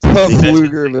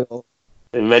 Pflugerville.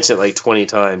 They mention it like 20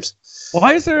 times.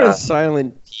 Why is there a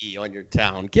silent P on your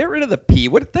town? Get rid of the P.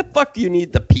 What the fuck do you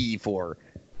need the P for?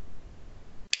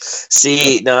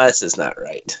 See, no, this is not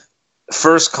right.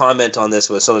 First comment on this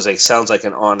was someone's like, sounds like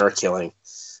an honor killing.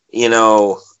 You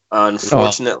know,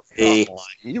 unfortunately,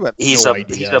 he's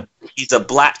a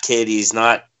black kid. He's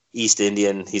not East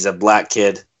Indian. He's a black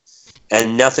kid,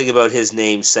 and nothing about his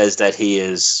name says that he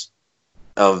is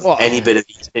of any bit of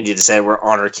East Indian descent where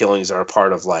honor killings are a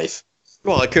part of life.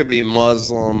 Well, it could be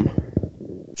Muslim.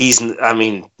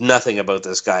 Nothing about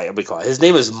this guy. His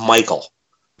name is Michael.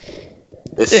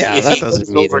 If that doesn't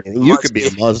mean anything. You could be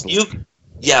a Muslim.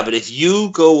 But if you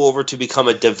go over to become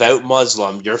a devout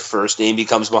Muslim, your first name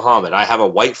becomes Muhammad. I have a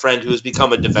white friend who has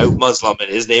become a devout Muslim, and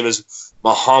his name is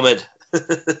Muhammad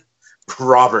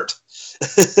Robert.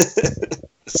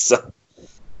 So,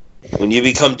 when you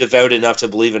become devout enough to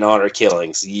believe in honor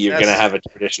killings, you're going to have a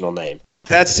traditional name.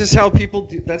 That's just how people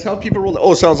do. That's how people roll.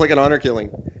 Oh, sounds like an honor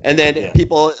killing. And then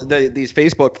these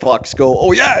Facebook fucks go,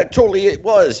 oh yeah, totally it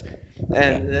was.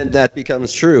 And then that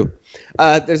becomes true.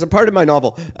 There's a part of my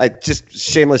novel, just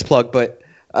shameless plug, but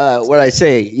what I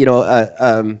say,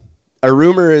 a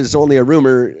rumor is only a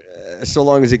rumor so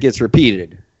long as it gets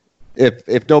repeated.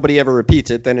 If nobody ever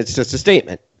repeats it, then it's just a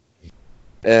statement.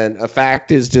 And a fact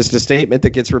is just a statement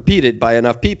that gets repeated by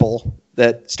enough people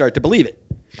that start to believe it.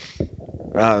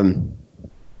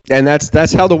 And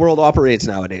that's how the world operates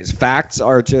nowadays. Facts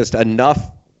are just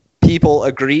enough people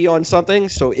agree on something,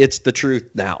 so it's the truth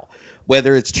now,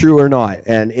 whether it's true or not.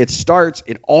 And it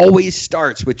always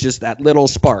starts with just that little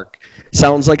spark.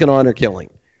 Sounds like an honor killing.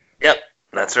 Yep,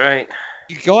 that's right.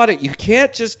 You got it. You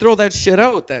can't just throw that shit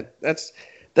out.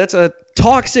 That's a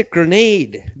toxic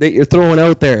grenade that you're throwing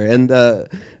out there, and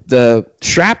the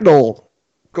shrapnel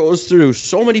goes through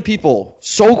so many people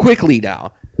so quickly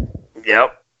now.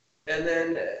 Yep. And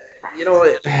then and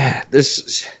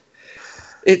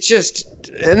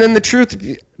then the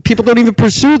truth, people don't even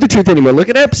pursue the truth anymore. Look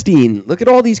at Epstein. Look at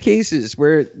all these cases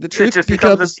where the truth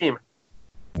becomes a theme.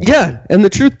 Yeah, and the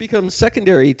truth becomes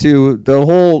secondary to the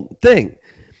whole thing.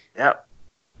 Yep.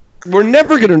 We're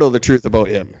never going to know the truth about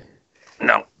him.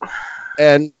 No.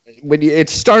 And when it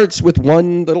starts with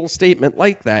one little statement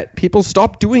like that, people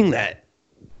stop doing that.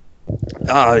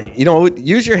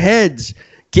 Use your heads.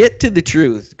 Get to the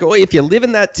truth. Go. If you live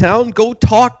in that town, go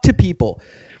talk to people.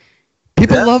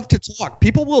 People love to talk.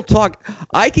 People will talk.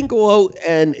 I can go out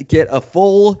and get a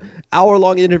full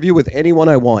hour-long interview with anyone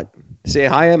I want. Say,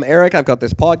 hi, I'm Eric. I've got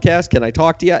this podcast. Can I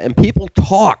talk to you? And people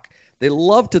talk. They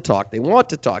love to talk. They want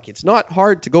to talk. It's not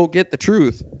hard to go get the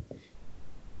truth.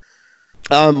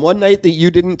 One night that you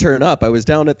didn't turn up, I was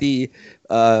down at the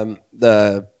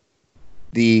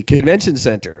convention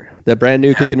center, the brand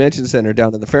new convention center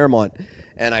down in the Fairmont,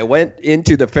 and I went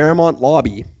into the Fairmont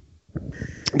lobby.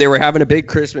 They were having a big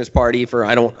Christmas party for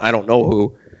I don't know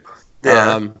who.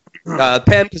 Yeah.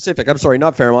 Pan Pacific. I'm sorry,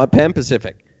 not Fairmont. Pan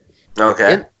Pacific.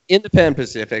 Okay. In the Pan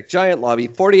Pacific, giant lobby,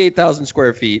 48,000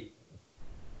 square feet,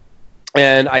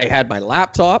 and I had my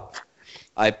laptop.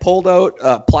 I pulled out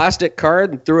a plastic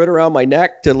card and threw it around my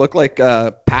neck to look like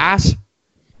a pass.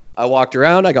 I walked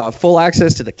around. I got full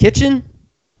access to the kitchen.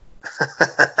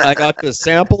 I got to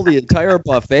sample the entire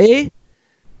buffet.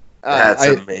 That's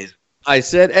amazing. I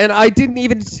said, and I didn't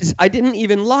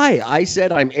even lie. I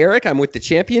said, I'm Eric. I'm with the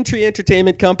Champion Tree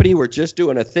Entertainment Company. We're just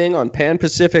doing a thing on Pan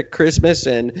Pacific Christmas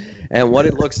and what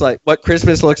it looks like, what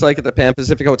Christmas looks like at the Pan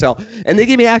Pacific Hotel. And they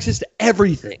gave me access to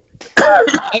everything.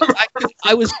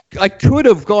 I could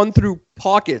have gone through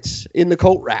pockets in the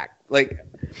coat rack. Like,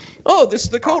 oh, this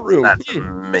is the coat room. That's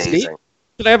amazing.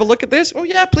 Can I have a look at this? Oh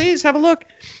yeah, please have a look.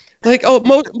 Like, oh,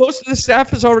 most of the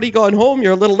staff has already gone home.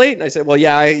 You're a little late. And I said, well,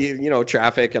 yeah,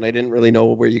 traffic, and I didn't really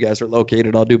know where you guys are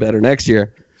located. I'll do better next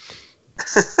year.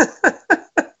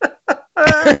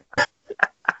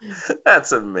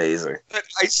 That's amazing.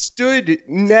 I stood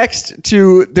next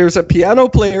to, there's a piano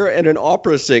player and an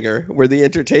opera singer were the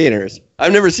entertainers.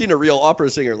 I've never seen a real opera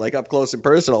singer like up close and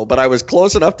personal, but I was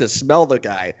close enough to smell the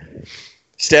guy.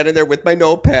 Standing there with my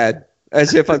notepad,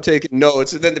 as if I'm taking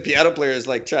notes, and then the piano player is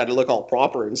like trying to look all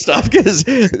proper and stuff because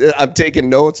I'm taking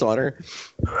notes on her.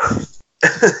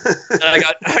 And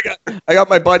I got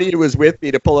my buddy who was with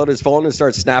me to pull out his phone and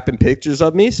start snapping pictures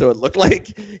of me, so it looked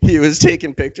like he was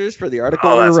taking pictures for the article.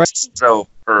 Oh, we were that's so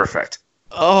perfect.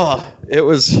 Oh, it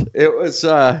was,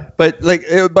 but like,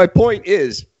 my point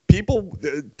is, people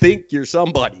think you're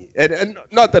somebody, and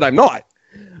not that I'm not,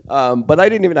 but I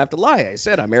didn't even have to lie. I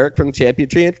said, I'm Eric from Champion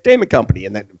Tree Entertainment Company,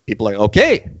 and then people are like,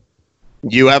 okay,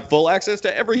 you have full access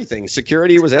to everything.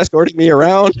 Security was escorting me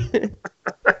around.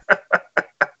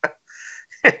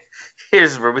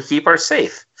 Here's where we keep our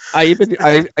safe. I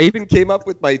even came up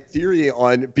with my theory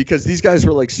on, because these guys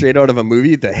were like straight out of a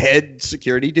movie. The head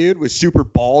security dude was super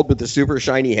bald with a super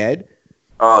shiny head.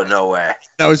 Oh, no way.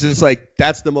 I was just like,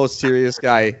 that's the most serious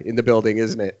guy in the building,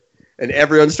 isn't it? And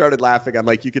everyone started laughing. I'm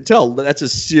like, you could tell that's a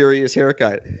serious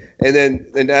haircut. And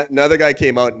then another guy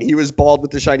came out and he was bald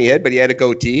with the shiny head, but he had a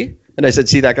goatee. And I said,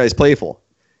 see, that guy's playful.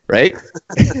 Right?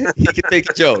 He can make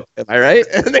a joke. Am I right?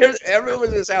 And everyone was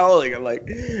just howling. I'm like,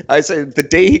 I said, the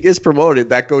day he gets promoted,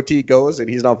 that goatee goes and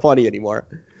he's not funny anymore.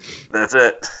 That's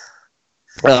it.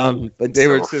 But they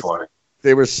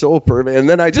were so perfect. And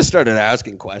then I just started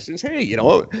asking questions. Hey,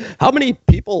 how many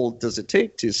people does it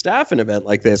take to staff an event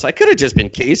like this? I could have just been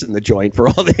casing the joint for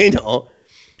all they know.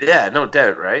 Yeah, no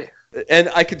doubt, right? And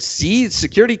I could see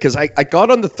security because I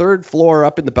got on the third floor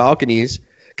up in the balconies.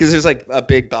 Because there's like a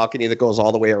big balcony that goes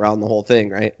all the way around the whole thing,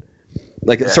 right?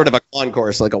 Like it's sort of a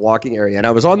concourse, like a walking area. And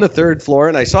I was on the third floor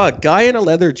and I saw a guy in a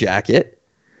leather jacket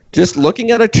just looking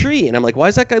at a tree. And I'm like, why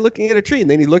is that guy looking at a tree? And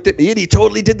then he looked at me and he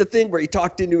totally did the thing where he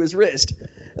talked into his wrist.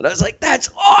 And I was like, that's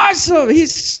awesome.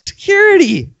 He's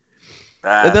security.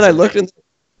 And then I looked and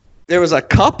there was a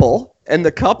couple, and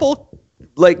the couple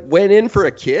like went in for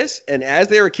a kiss. And as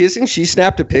they were kissing, she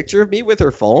snapped a picture of me with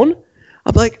her phone.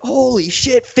 I'm like, holy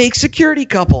shit, fake security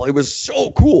couple. It was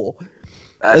so cool.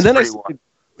 And then I started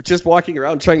just walking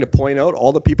around trying to point out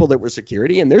all the people that were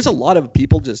security. And there's a lot of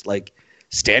people just like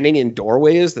standing in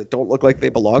doorways that don't look like they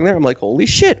belong there. I'm like, holy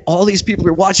shit, all these people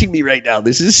are watching me right now.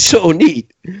 This is so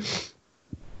neat.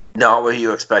 Not what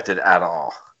you expected at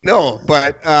all. No,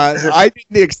 but I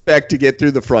didn't expect to get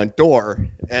through the front door.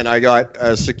 And I got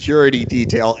a security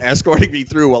detail escorting me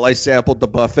through while I sampled the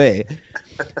buffet.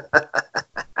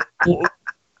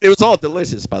 It was all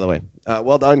delicious, by the way.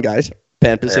 Well done, guys.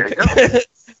 Pan Pacific.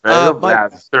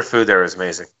 Their food there is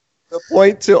amazing. The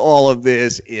point to all of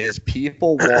this is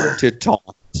people want to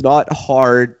talk. It's not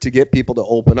hard to get people to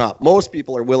open up. Most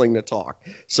people are willing to talk.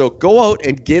 So go out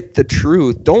and get the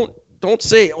truth. Don't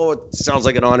say, oh, it sounds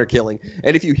like an honor killing.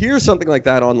 And if you hear something like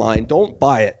that online, don't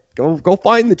buy it. Go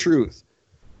find the truth.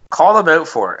 Call them out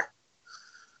for it.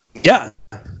 Yeah,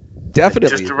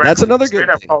 definitely. That's another good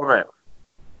thing. Call them out.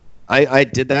 I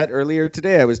did that earlier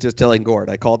today. I was just telling Gord.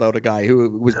 I called out a guy who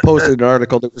was posted an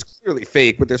article that was clearly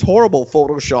fake with this horrible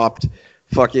photoshopped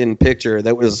fucking picture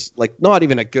that was like not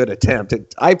even a good attempt.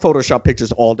 I Photoshop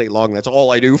pictures all day long. That's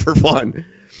all I do for fun.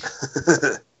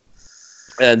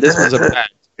 And this was a bad.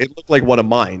 It looked like one of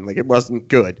mine. Like it wasn't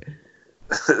good.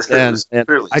 And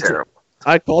really terrible.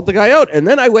 I called the guy out, and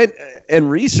then I went and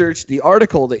researched the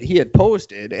article that he had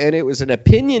posted, and it was an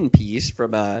opinion piece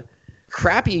from a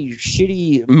crappy,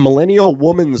 shitty millennial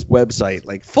woman's website,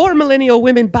 like for millennial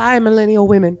women by millennial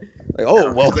women. Like,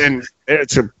 oh, well, then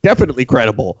it's definitely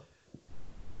credible.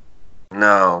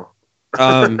 No.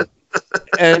 And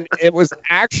it was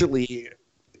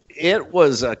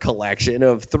a collection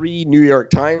of 3 New York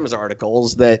Times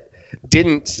articles that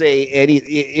didn't say any.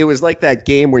 It was like that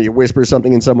game where you whisper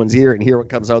something in someone's ear and hear what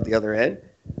comes out the other end.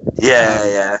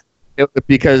 Yeah.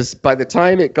 Because by the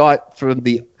time it got from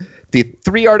the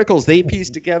 3 articles they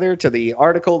pieced together to the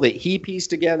article that he pieced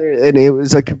together, and it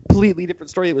was a completely different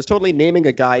story. It was totally naming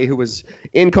a guy who was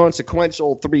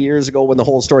inconsequential 3 years ago when the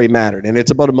whole story mattered. And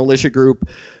it's about a militia group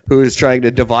who is trying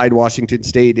to divide Washington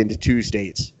State into 2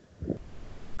 states.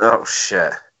 Oh,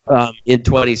 shit. In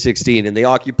 2016, and they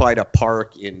occupied a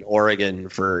park in Oregon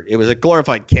it was a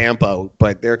glorified camp out,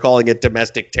 but they're calling it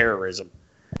domestic terrorism.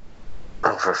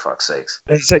 Oh, for fuck's sakes.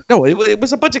 It's like, no, it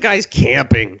was a bunch of guys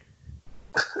camping.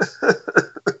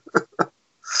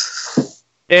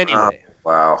 Anyway.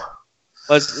 Wow.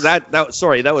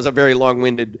 That was a very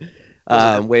long-winded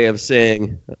way of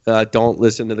saying don't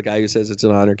listen to the guy who says it's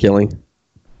an honor killing.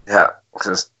 Yeah,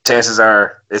 because chances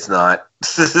are it's not.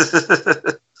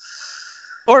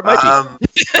 Or it might be.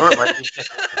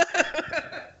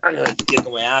 I'm going to get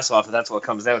my ass off if that's what it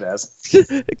comes out as.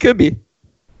 It could be.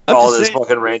 All this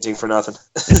fucking ranting for nothing.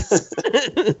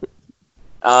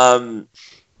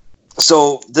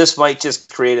 So this might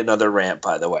just create another rant,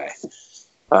 by the way.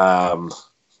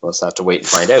 Let's have to wait and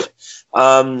find out.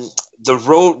 The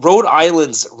Rhode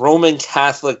Island's Roman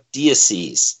Catholic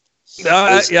diocese.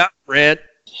 Rant.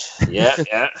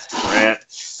 Grant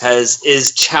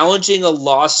is challenging a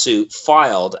lawsuit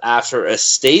filed after a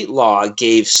state law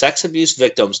gave sex abuse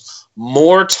victims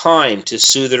more time to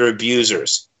sue their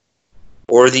abusers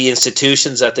or the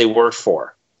institutions that they worked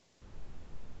for.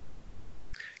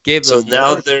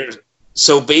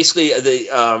 So basically,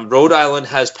 the Rhode Island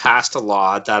has passed a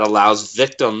law that allows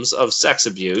victims of sex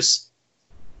abuse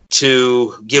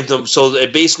to give them. So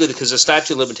it basically, because the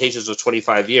statute of limitations was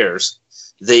 25 years,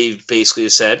 they basically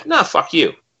said, "No, fuck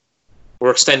you.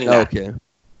 We're extending that. Okay.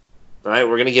 Right?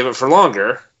 We're going to give it for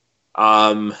longer.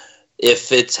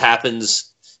 If it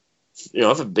happens,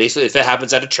 if it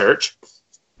happens at a church,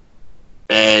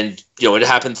 and it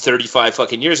happened 35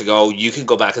 fucking years ago, you can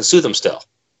go back and sue them still."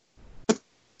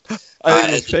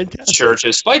 The church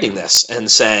is fighting this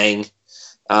and saying,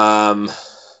 I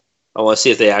want to see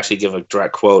if they actually give a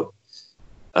direct quote.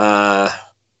 The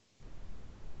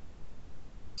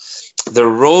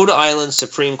Rhode Island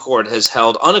Supreme Court has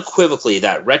held unequivocally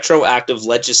that retroactive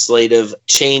legislative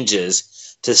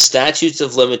changes to statutes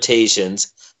of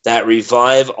limitations that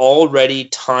revive already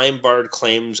time-barred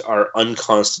claims are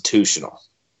unconstitutional.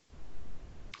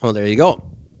 Well, there you go.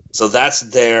 So that's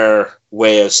their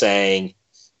way of saying,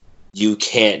 you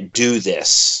can't do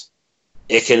this.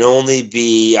 It can only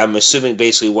be, I'm assuming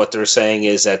basically what they're saying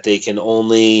is that they can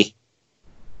only,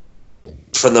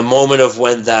 from the moment of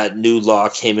when that new law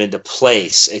came into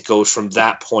place, it goes from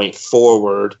that point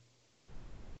forward,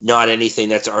 not anything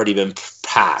that's already been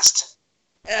passed.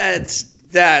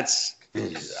 That's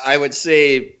I would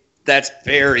say that's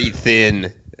very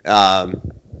thin.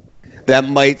 That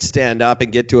might stand up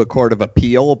and get to a court of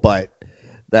appeal, but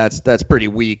that's pretty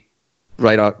weak.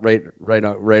 Right out of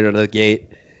the gate,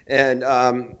 and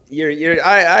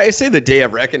I say the day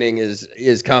of reckoning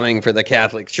is coming for the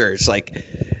Catholic Church. Like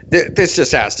this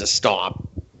just has to stop.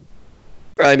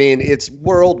 I mean, it's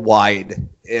worldwide.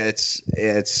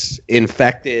 It's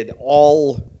infected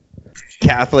all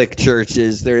Catholic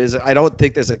churches. I don't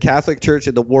think there's a Catholic church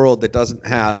in the world that doesn't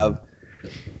have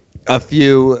a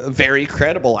few very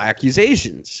credible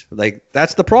accusations. Like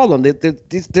that's the problem.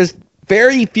 There's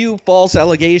very few false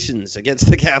allegations against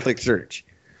the Catholic Church.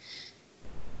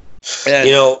 And,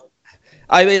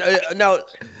 I mean, now,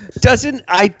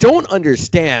 I don't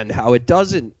understand how it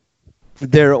doesn't,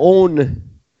 their own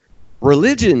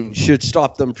religion should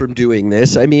stop them from doing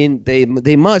this. I mean, they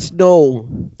must know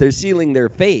they're sealing their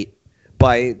fate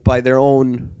by their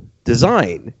own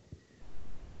design.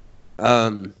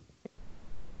 Like,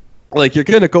 you're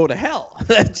going to go to hell.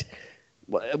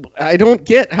 I don't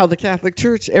get how the Catholic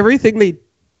Church, everything they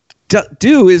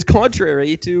do is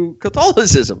contrary to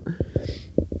Catholicism.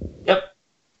 Yep.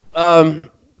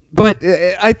 But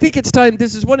I think it's time.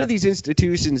 This is one of these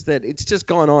institutions that it's just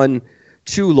gone on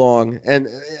too long. And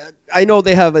I know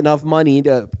they have enough money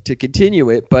to continue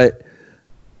it, but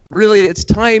really it's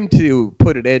time to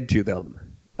put an end to them.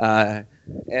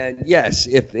 And yes,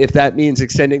 if that means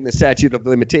extending the statute of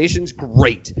limitations,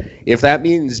 great. If that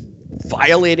means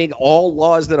violating all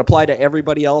laws that apply to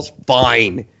everybody else,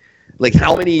 fine. Like,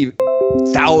 how many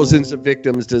thousands of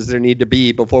victims does there need to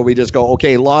be before we just go,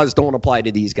 okay, laws don't apply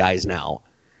to these guys now?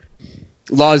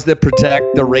 Laws that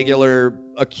protect the regular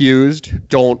accused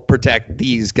don't protect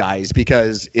these guys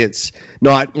because it's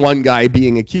not one guy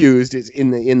being accused. It's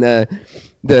in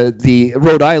the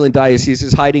Rhode Island diocese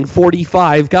is hiding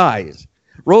 45 guys.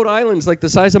 Rhode Island's like the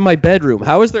size of my bedroom.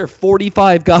 How is there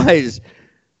 45 guys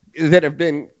that have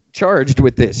been charged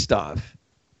with this stuff?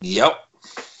 Yep.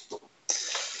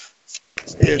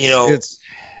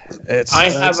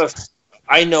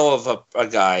 I know of a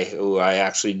guy who I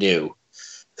actually knew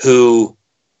who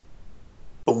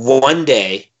one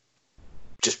day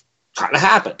just kind of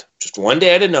happened. Just one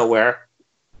day out of nowhere,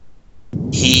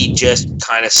 he just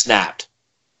kind of snapped.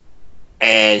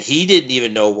 And he didn't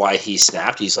even know why he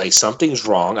snapped. He's like, something's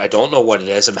wrong. I don't know what it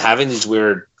is. I'm having these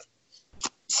weird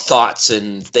thoughts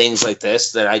and things like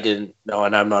this that I didn't know,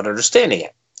 and I'm not understanding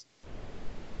it.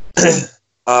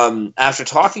 After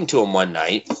talking to him one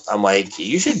night, I'm like,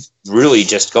 you should really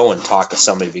just go and talk to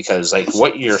somebody because, like,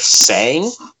 what you're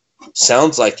saying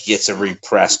sounds like it's a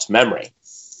repressed memory.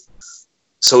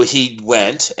 So he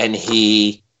went and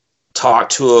he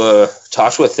talked to a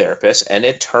therapist, and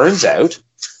it turns out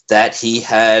that he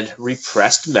had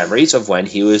repressed memories of when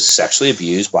he was sexually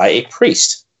abused by a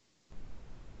priest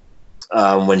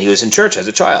when he was in church as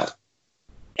a child.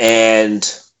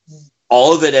 And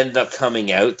all of it ended up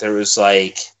coming out. There was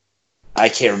like, I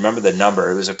can't remember the number.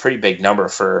 It was a pretty big number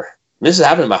this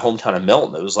happened in my hometown of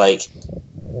Milton. It was like,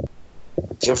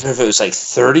 I can't remember if it was like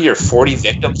 30 or 40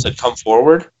 victims that come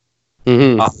forward.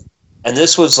 Mm-hmm. And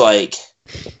this was like,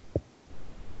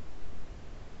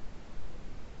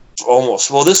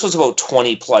 almost. Well, this was about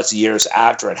 20 plus years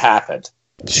after it happened.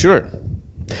 Sure.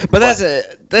 But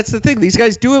that's the thing. These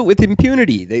guys do it with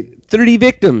impunity. 30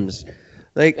 victims.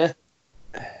 Like, and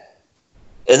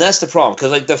that's the problem.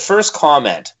 Because, like, the first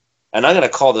comment, and I'm going to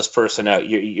call this person out.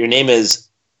 Your name is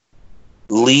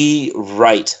Lee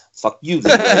Wright. Fuck you,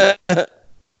 Lee Wright.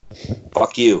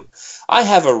 Fuck you. I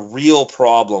have a real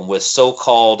problem with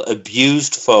so-called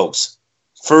abused folks.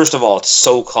 First of all, it's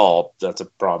so-called. That's a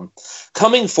problem.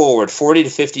 Coming forward 40 to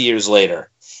 50 years later,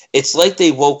 it's like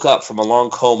they woke up from a long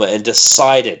coma and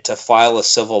decided to file a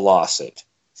civil lawsuit.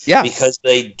 Yeah. Because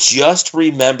they just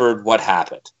remembered what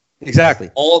happened. Exactly.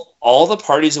 All the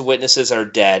parties and witnesses are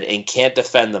dead and can't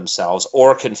defend themselves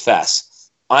or confess.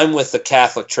 I'm with the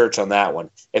Catholic Church on that one.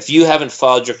 If you haven't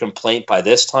filed your complaint by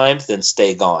this time, then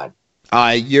stay gone.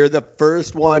 You're the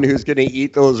first one who's going to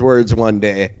eat those words one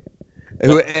day.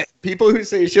 People who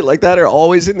say shit like that are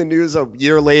always in the news a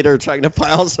year later trying to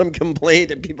file some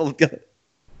complaint, and people go,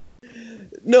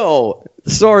 no,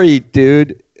 sorry,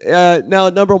 dude. Now,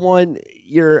 number one,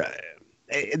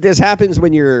 this happens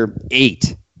when you're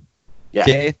 8. Yeah.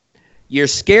 Okay? You're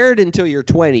scared until you're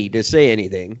 20 to say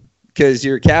anything because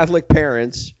your Catholic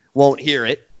parents won't hear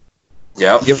it.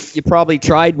 Yeah. You probably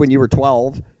tried when you were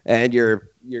 12, and your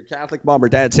Catholic mom or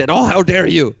dad said, "Oh, how dare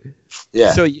you!"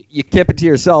 Yeah. So you keep it to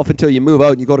yourself until you move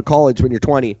out and you go to college when you're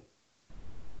 20.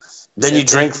 Then you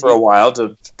drink for a while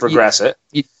to progress it.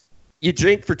 You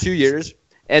drink for 2 years,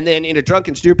 and then in a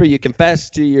drunken stupor, you confess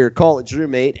to your college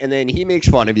roommate, and then he makes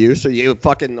fun of you, so you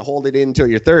fucking hold it in until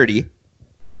you're 30.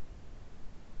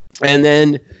 And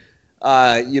then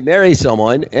you marry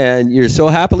someone, and you're so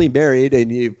happily married,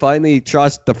 and you finally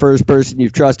trust the first person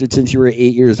you've trusted since you were 8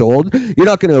 years old. You're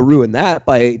not going to ruin that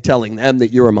by telling them that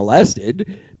you were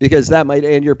molested, because that might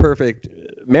end your perfect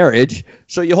marriage.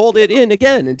 So you hold it in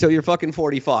again until you're fucking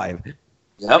 45.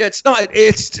 Yep.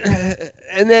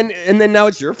 And then now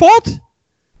it's your fault?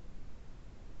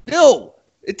 No,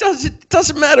 it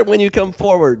doesn't matter when you come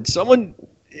forward.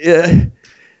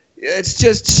 It's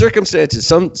just circumstances.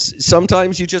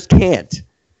 Sometimes you just can't.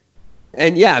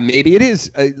 And yeah, maybe it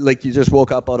is like you just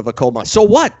woke up out of a coma. So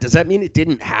what? Does that mean it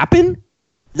didn't happen?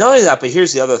 Not only that, but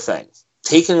here's the other thing.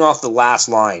 Taking off the last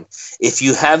line, if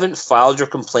you haven't filed your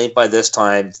complaint by this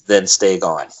time, then stay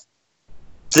gone.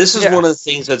 This is one of the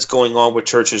things that's going on with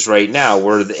churches right now,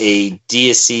 where a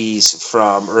diocese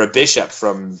or a bishop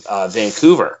from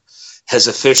Vancouver has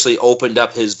officially opened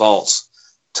up his vaults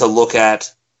to look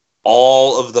at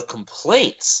all of the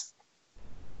complaints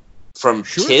from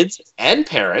kids and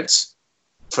parents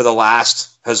for the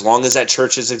last, as long as that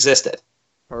church has existed.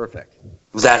 Perfect.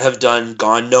 That have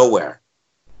gone nowhere.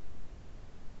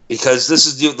 Because this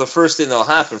is the first thing that'll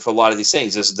happen for a lot of these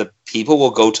things is the people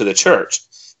will go to the church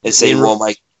and say, well,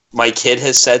 my kid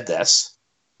has said this.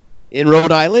 In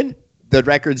Rhode Island, the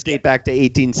records date back to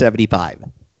 1875.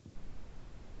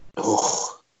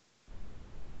 Oh,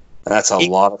 that's a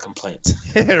lot of complaints.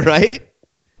 Right?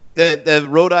 The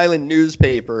Rhode Island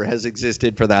newspaper has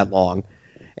existed for that long,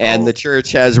 and the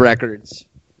church has records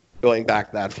going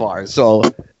back that far. So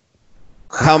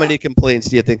how many complaints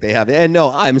do you think they have? And no,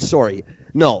 I'm sorry.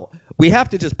 No, we have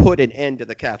to just put an end to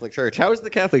the Catholic Church. How does the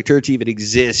Catholic Church even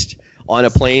exist on a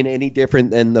plane any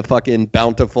different than the fucking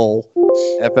bountiful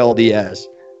FLDS?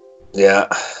 Yeah.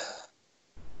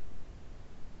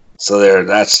 So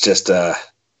that's just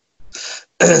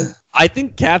I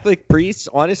think Catholic priests,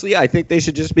 honestly, I think they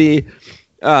should just be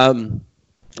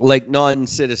like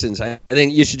non-citizens. I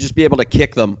think you should just be able to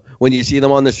kick them when you see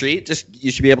them on the street. You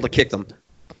should be able to kick them.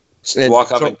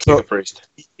 Walk up and kick a priest.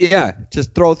 Yeah,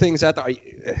 just throw things at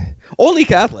only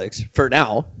Catholics for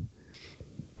now.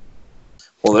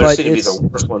 Well, they're going to be the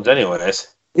worst ones anyways.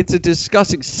 It's a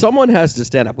disgusting... Someone has to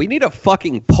stand up. We need a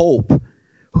fucking pope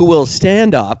who will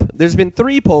stand up. There's been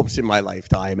 3 popes in my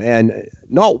lifetime, and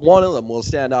not one of them will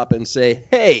stand up and say,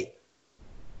 hey,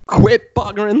 quit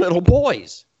buggering little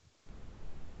boys.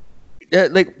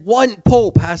 Like, one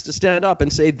pope has to stand up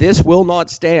and say, this will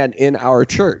not stand in our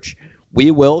church.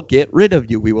 We will get rid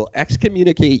of you. We will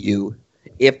excommunicate you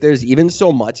if there's even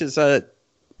so much as a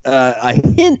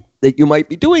hint that you might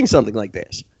be doing something like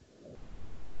this.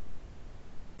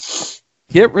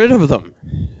 Get rid of them.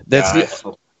 Or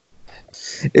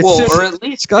at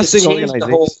least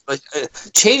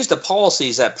change the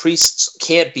policies that priests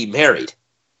can't be married.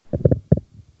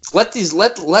 Let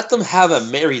them have a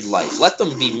married life. Let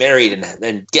them be married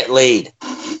and get laid.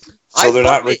 So they're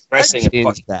not regressing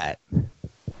and that.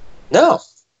 No.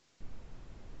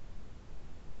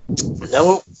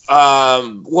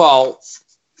 Well.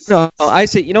 No, I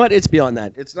say, you know what? It's beyond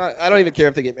that. It's not. I don't even care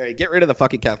if they get married. Get rid of the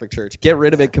fucking Catholic Church. Get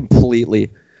rid of it completely.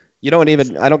 You don't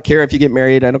even. I don't care if you get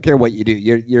married. I don't care what you do.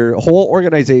 Your whole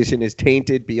organization is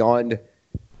tainted beyond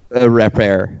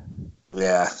repair.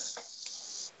 Yeah.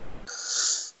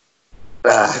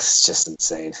 It's just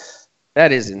insane.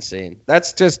 That is insane.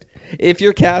 That's just, if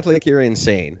you're Catholic, you're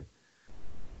insane.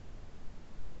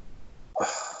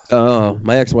 Oh,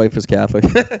 my ex-wife was Catholic.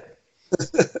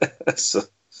 So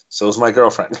is my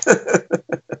girlfriend.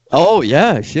 Oh,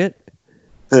 yeah, shit.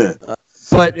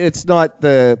 But it's not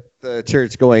the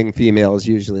church-going females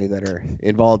usually that are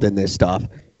involved in this stuff.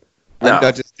 No. I'm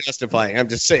not just justifying. I'm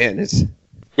just saying it's...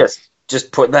 Yes,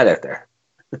 just putting that out there.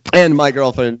 And my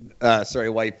girlfriend,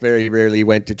 wife, very rarely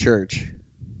went to church.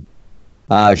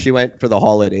 She went for the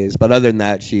holidays, but other than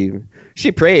that, she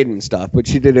prayed and stuff, but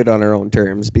she did it on her own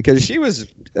terms because she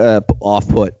was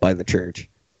off-put by the church.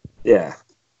 Yeah.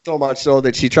 So much so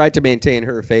that she tried to maintain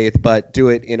her faith, but do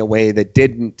it in a way that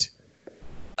didn't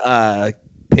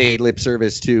pay lip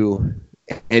service to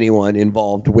anyone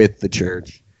involved with the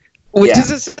church. Which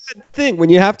is a sad thing when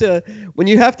you have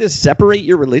to separate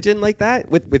your religion like that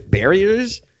with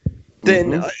barriers.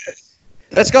 Then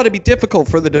that's got to be difficult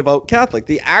for the devout Catholic,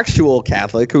 the actual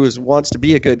Catholic who wants to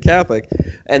be a good Catholic,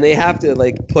 and they have to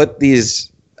like put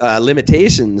these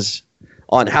limitations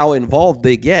on how involved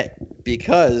they get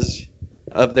because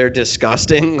of their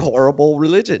disgusting, horrible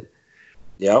religion.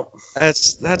 Yep.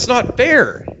 That's not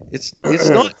fair. It's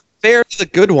not fair to the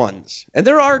good ones, and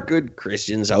there are good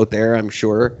Christians out there, I'm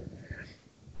sure.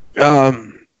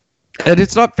 And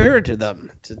it's not fair to them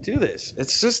to do this.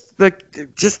 It's just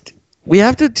we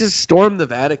have to just storm the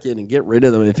Vatican and get rid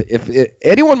of them. If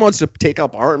anyone wants to take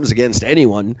up arms against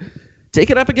anyone, take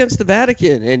it up against the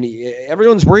Vatican. And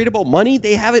everyone's worried about money.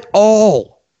 They have it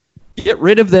all. Get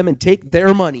rid of them and take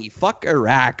their money. Fuck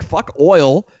Iraq. Fuck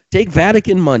oil. Take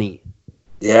Vatican money.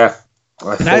 Yeah.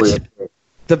 I fully agree.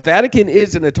 The Vatican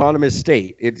is an autonomous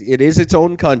state. It is its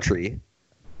own country.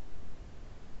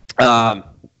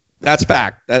 That's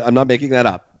fact. I'm not making that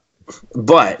up.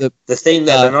 But the thing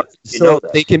that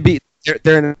they can be,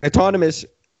 they're an autonomous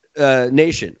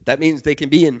nation. That means they can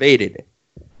be invaded.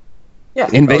 Yeah,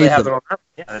 invade they have them. their own army.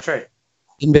 Yeah, that's right.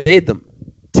 Invade them.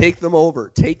 Take them over.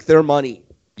 Take their money.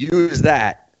 Use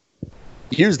that.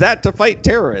 Use that to fight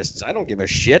terrorists. I don't give a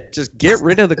shit. Just get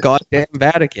rid of the goddamn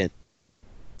Vatican.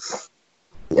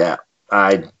 Yeah,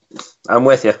 I'm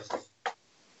with you.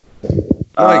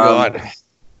 Oh my God.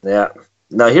 Yeah.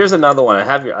 Now here's another one.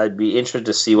 I'd be interested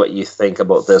to see what you think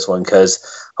about this one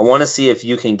because I want to see if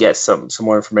you can get some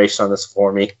more information on this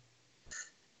for me.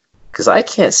 Because I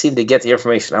can't seem to get the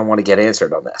information I want to get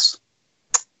answered on this.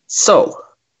 So,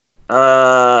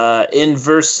 in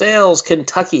Versailles,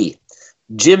 Kentucky,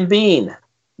 Jim Beam,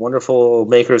 wonderful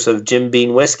makers of Jim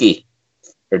Beam whiskey,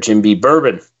 or Jim Beam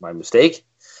bourbon, my mistake,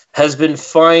 has been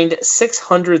fined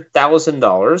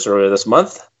 $600,000 earlier this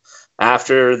month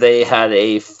after they had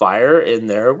a fire in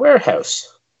their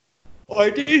warehouse. Oh, I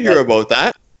did hear about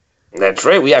that. That's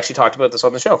right. We actually talked about this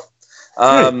on the show.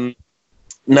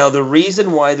 Now, the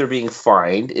reason why they're being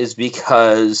fined is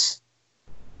because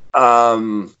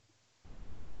a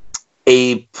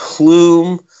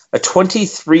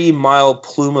 23-mile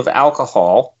plume of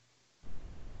alcohol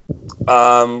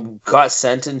got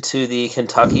sent into the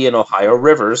Kentucky and Ohio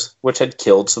rivers, which had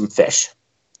killed some fish.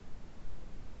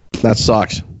 That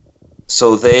sucks.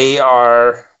 So they've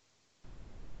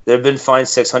been fined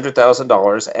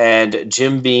 $600,000, and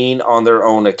Jim Beam on their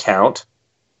own account,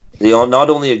 they not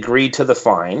only agreed to the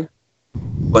fine,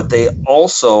 but they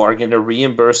also are going to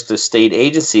reimburse the state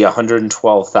agency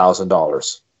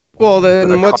 $112,000. Well,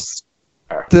 then what's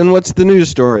the news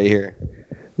story here?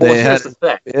 They had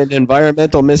an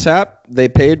environmental mishap. They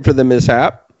paid for the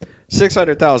mishap.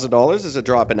 $600,000 is a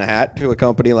drop in the hat to a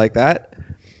company like that.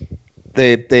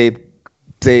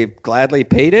 They gladly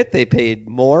paid it. They paid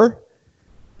more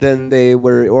than they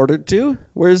were ordered to.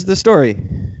 Where's the story?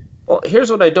 Well, here's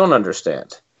what I don't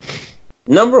understand.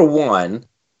 Number one,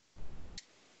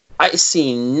 I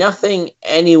see nothing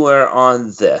anywhere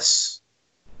on this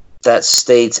that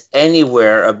states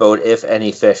anywhere about if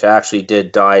any fish actually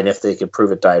did die and if they could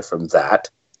prove it died from that.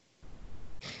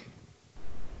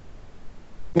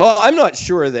 Well, I'm not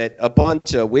sure that a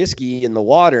bunch of whiskey in the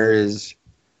water is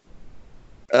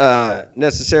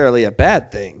necessarily a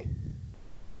bad thing.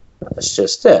 That's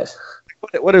just it.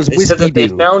 What does whiskey said that do?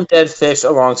 they found dead fish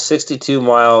along 62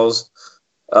 miles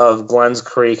of Glens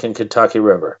Creek and Kentucky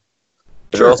River.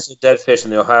 There are also dead fish in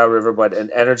the Ohio River, but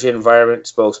an energy environment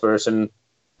spokesperson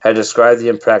had described the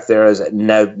impact there as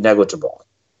negligible.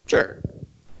 Sure.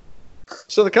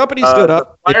 So the company stood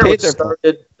up.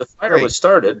 The fire was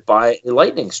started by a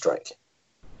lightning strike.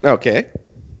 Okay.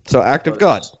 So act of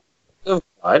God. Of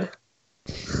God.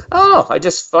 I don't know. I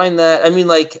just find that, I mean,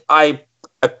 like, I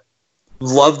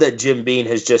love that Jim Beam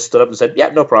has just stood up and said, yeah,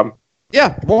 no problem.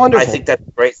 Yeah, wonderful. I think that's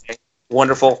a great thing.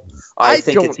 Wonderful. I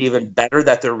think it's even better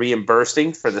that they're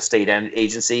reimbursing for the state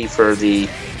agency for the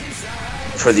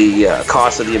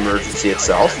cost of the emergency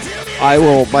itself. I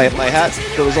will. My hat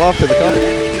goes off to the company.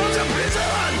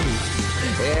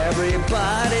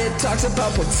 Everybody talks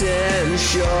about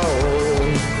potential.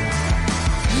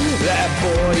 That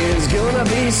boy is gonna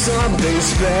be something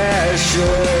special.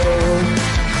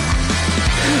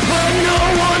 But no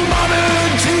one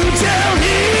bothered to tell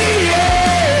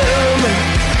him.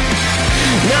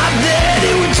 Not that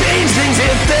it would change things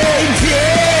if they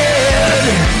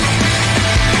did.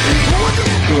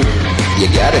 You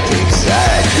gotta take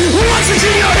sides. Once it's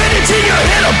in your head, it's in your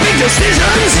head. A big decision.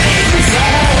 Take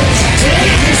sides.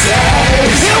 Take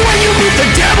sides. And when you meet the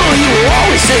devil, he will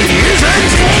always say he isn't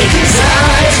taking sides.